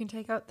 You can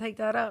take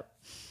that up.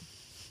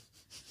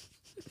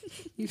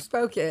 You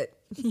spoke it.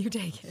 You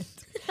take it.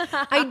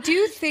 I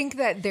do think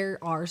that there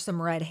are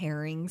some red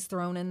herrings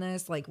thrown in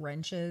this, like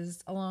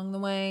wrenches along the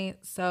way.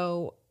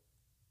 So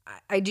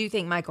I do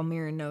think Michael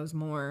Mirren knows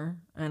more,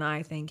 and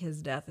I think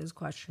his death is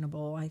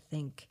questionable. I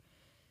think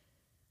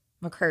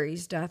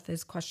McCurry's death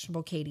is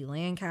questionable. Katie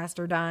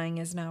Lancaster dying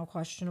is now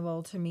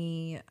questionable to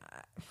me.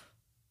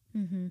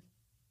 Mm-hmm.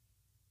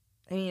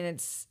 I mean,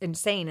 it's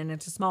insane, and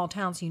it's a small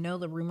town, so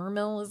the rumor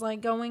mill is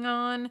like going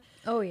on.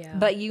 Oh, yeah.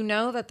 But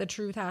that the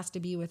truth has to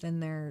be within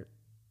there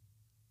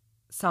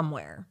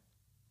somewhere.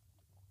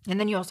 And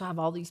then you also have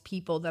all these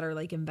people that are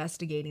like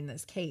investigating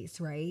this case,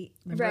 right?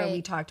 Remember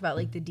we talked about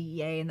like the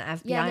DEA and the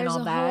FBI and all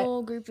that? Yeah, there's a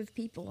whole group of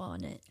people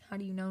on it. How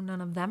do you know none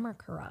of them are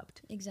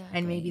corrupt? Exactly.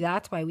 And maybe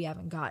that's why we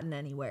haven't gotten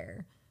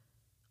anywhere.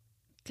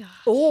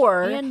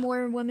 Gosh. And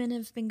more women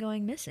have been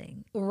going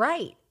missing.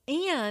 Right.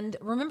 And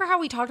remember how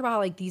we talked about how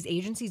like these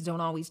agencies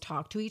don't always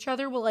talk to each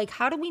other? Well, like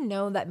how do we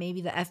know that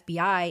maybe the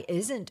FBI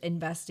isn't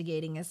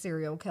investigating a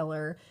serial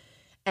killer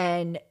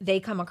and they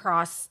come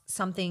across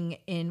something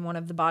in one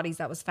of the bodies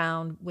that was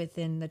found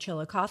within the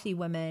Chillicothe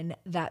women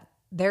that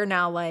they're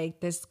now like,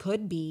 this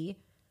could be,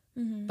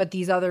 but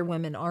these other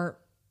women aren't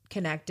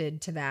connected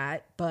to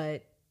that.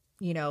 But,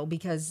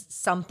 because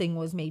something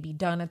was maybe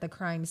done at the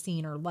crime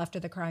scene or left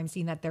at the crime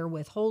scene that they're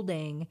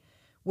withholding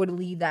would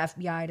lead the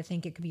FBI to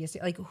think it could be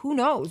like, who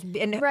knows?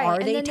 And are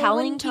and they then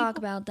telling they talk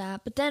about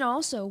that? But then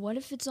also, what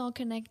if it's all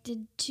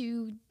connected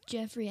to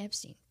Jeffrey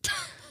Epstein?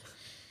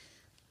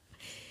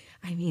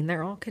 I mean,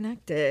 they're all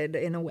connected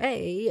in a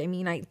way. I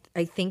mean, I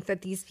think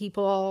that these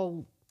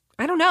people,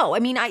 I don't know. I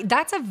mean,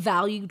 that's a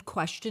valuable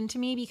question to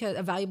me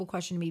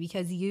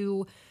because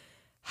you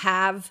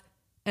have,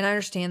 and I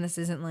understand this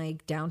isn't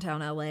like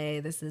downtown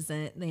LA. This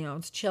isn't,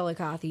 it's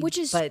Chillicothe. Which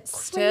is but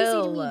crazy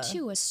still, to me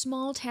too. A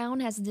small town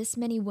has this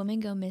many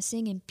women go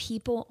missing and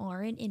people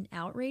aren't in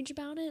outrage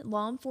about it.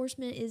 Law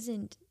enforcement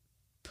isn't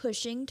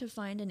pushing to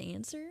find an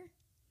answer.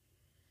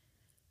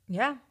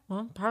 Yeah,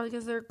 well, probably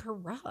because they're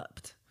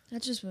corrupt.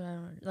 That's just what I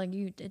don't like.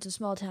 It's a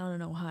small town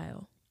in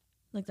Ohio.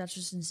 Like, that's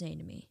just insane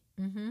to me.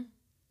 Mm-hmm.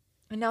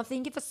 And now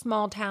think if a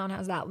small town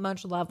has that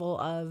much level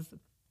of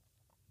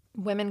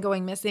women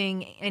going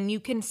missing, and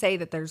you can say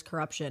that there's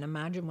corruption.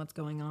 Imagine what's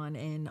going on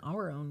in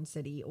our own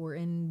city or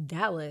in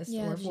Dallas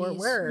or Fort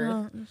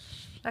Worth. No.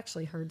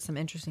 Actually heard some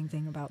interesting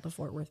thing about the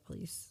Fort Worth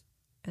police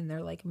and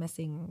their like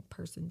missing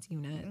persons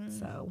unit.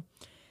 So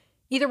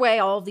Either way,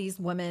 all of these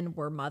women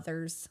were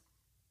mothers.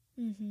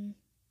 Mm-hmm.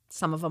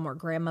 Some of them were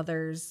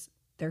grandmothers.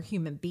 They're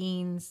human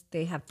beings.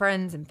 They have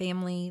friends and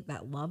family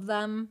that love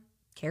them,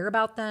 care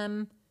about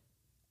them.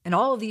 And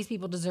all of these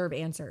people deserve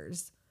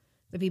answers.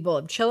 The people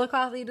of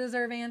Chillicothe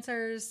deserve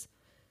answers.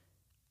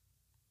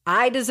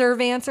 I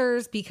deserve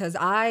answers because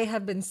I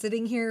have been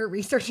sitting here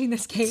researching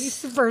this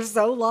case for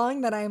so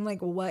long that I'm like,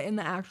 what in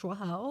the actual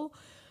hell?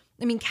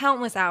 I mean,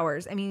 countless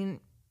hours. I mean,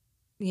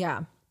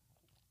 yeah.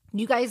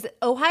 You guys,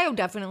 Ohio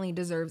definitely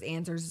deserves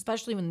answers,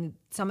 especially when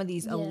some of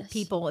these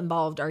people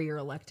involved are your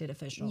elected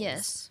officials.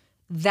 Yes.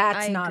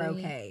 That's not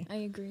okay. I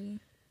agree.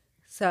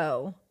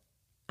 So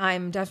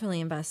I'm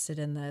definitely invested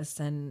in this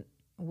and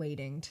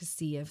waiting to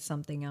see if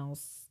something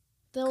else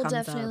There'll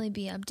definitely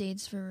be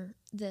updates for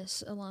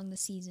this along the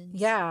seasons.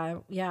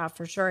 Yeah,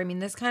 for sure. I mean,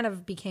 this kind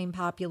of became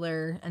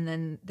popular, and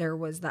then there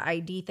was the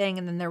ID thing,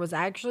 and then there was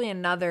actually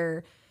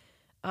another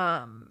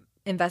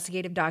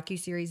investigative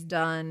docuseries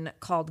done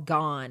called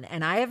Gone.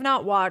 And I have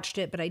not watched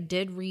it, but I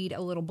did read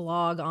a little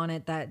blog on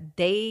it that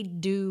they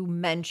do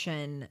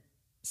mention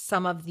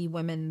some of the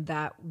women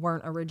that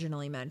weren't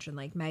originally mentioned,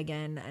 like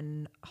Megan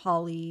and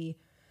Holly.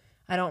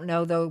 I don't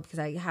know, though, because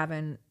I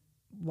haven't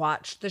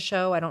watched the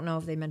show. I don't know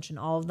if they mention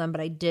all of them, but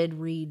I did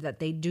read that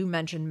they do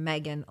mention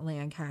Megan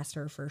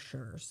Lancaster for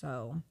sure.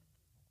 So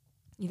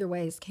either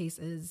way, his case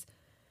is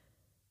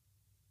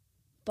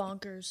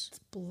bonkers. It's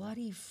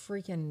bloody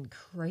freaking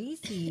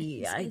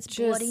crazy. It's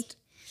bloody.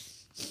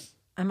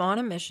 I'm on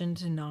a mission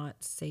to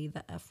not say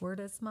the F word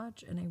as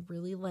much, and I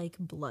really like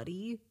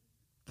bloody,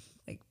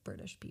 like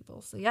British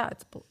people. So yeah,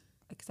 it's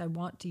because I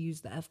want to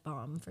use the F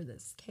bomb for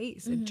this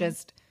case. Mm-hmm.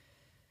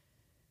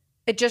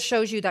 It just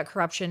shows you that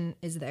corruption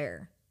is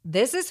there.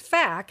 This is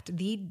fact.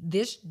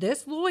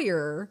 This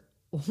lawyer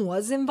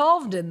was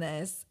involved in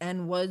this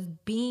and was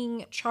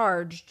being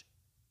charged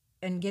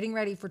and getting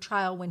ready for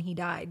trial when he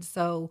died.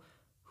 So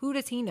who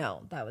does he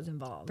know that was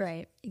involved?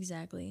 Right,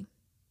 exactly.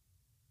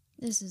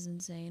 This is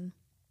insane.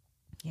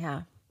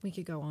 Yeah, we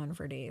could go on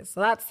for days.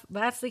 So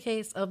that's the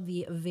case of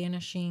the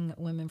vanishing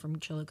women from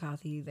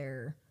Chillicothe,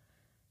 their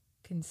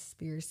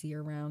conspiracy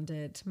around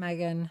it.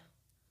 Megan,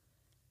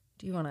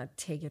 do you want to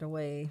take it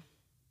away?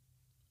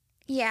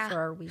 Yeah. For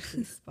our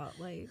weekly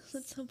spotlight.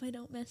 Let's hope I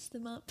don't mess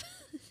them up.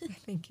 I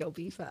think you'll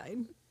be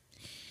fine.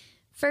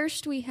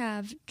 First, we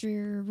have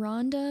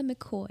Geronda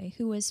McCoy,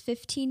 who was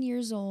 15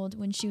 years old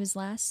when she was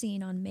last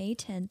seen on May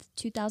 10th,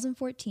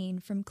 2014,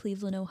 from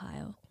Cleveland,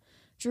 Ohio.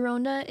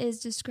 Geronda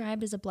is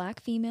described as a black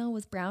female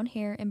with brown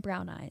hair and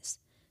brown eyes.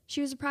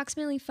 She was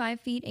approximately 5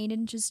 feet 8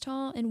 inches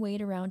tall and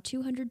weighed around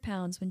 200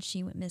 pounds when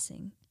she went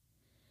missing.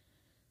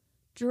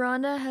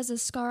 Geronda has a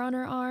scar on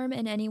her arm,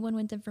 and anyone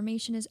with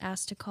information is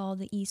asked to call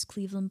the East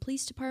Cleveland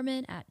Police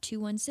Department at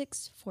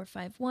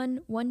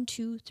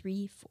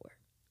 216-451-1234.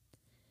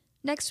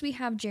 Next, we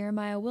have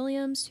Jeremiah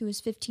Williams, who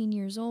was 15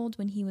 years old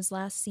when he was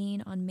last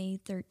seen on May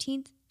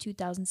 13th,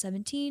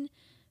 2017,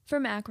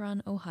 from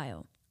Akron,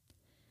 Ohio.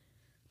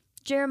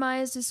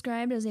 Jeremiah is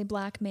described as a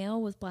black male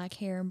with black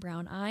hair and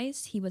brown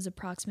eyes. He was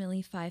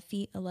approximately 5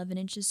 feet 11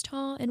 inches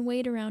tall and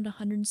weighed around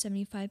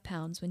 175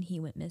 pounds when he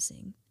went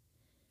missing.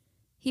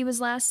 He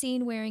was last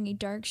seen wearing a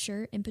dark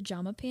shirt and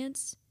pajama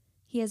pants.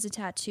 He has a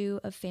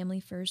tattoo of Family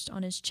First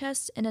on his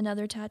chest and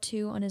another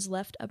tattoo on his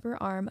left upper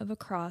arm of a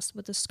cross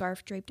with a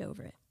scarf draped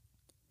over it.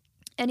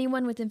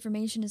 Anyone with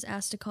information is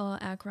asked to call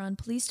Akron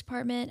Police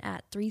Department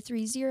at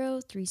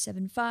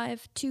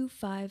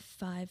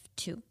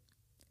 330-375-2552.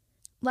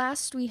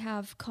 Last, we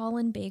have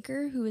Colin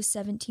Baker, who is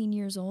 17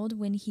 years old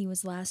when he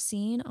was last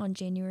seen on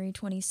January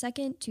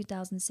 22nd,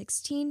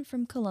 2016,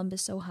 from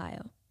Columbus,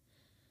 Ohio.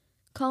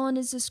 Colin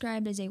is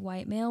described as a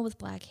white male with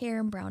black hair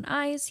and brown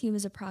eyes. He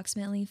was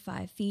approximately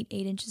 5 feet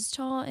 8 inches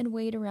tall and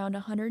weighed around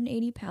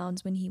 180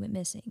 pounds when he went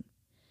missing.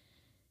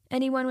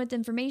 Anyone with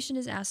information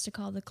is asked to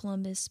call the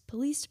Columbus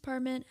Police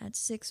Department at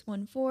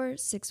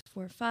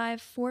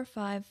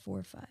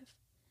 614-645-4545.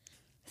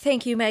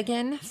 Thank you,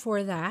 Megan,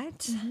 for that.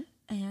 Mm-hmm.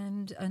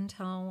 And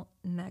until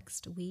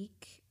next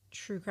week,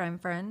 true crime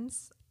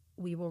friends,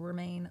 we will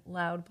remain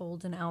loud,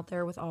 bold, and out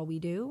there with all we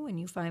do. When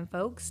you find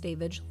folks, stay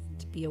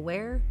vigilant, be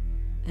aware,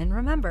 and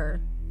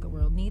remember, the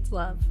world needs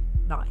love,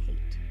 not hate.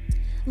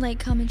 Like,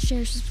 comment,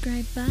 share,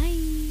 subscribe. Bye.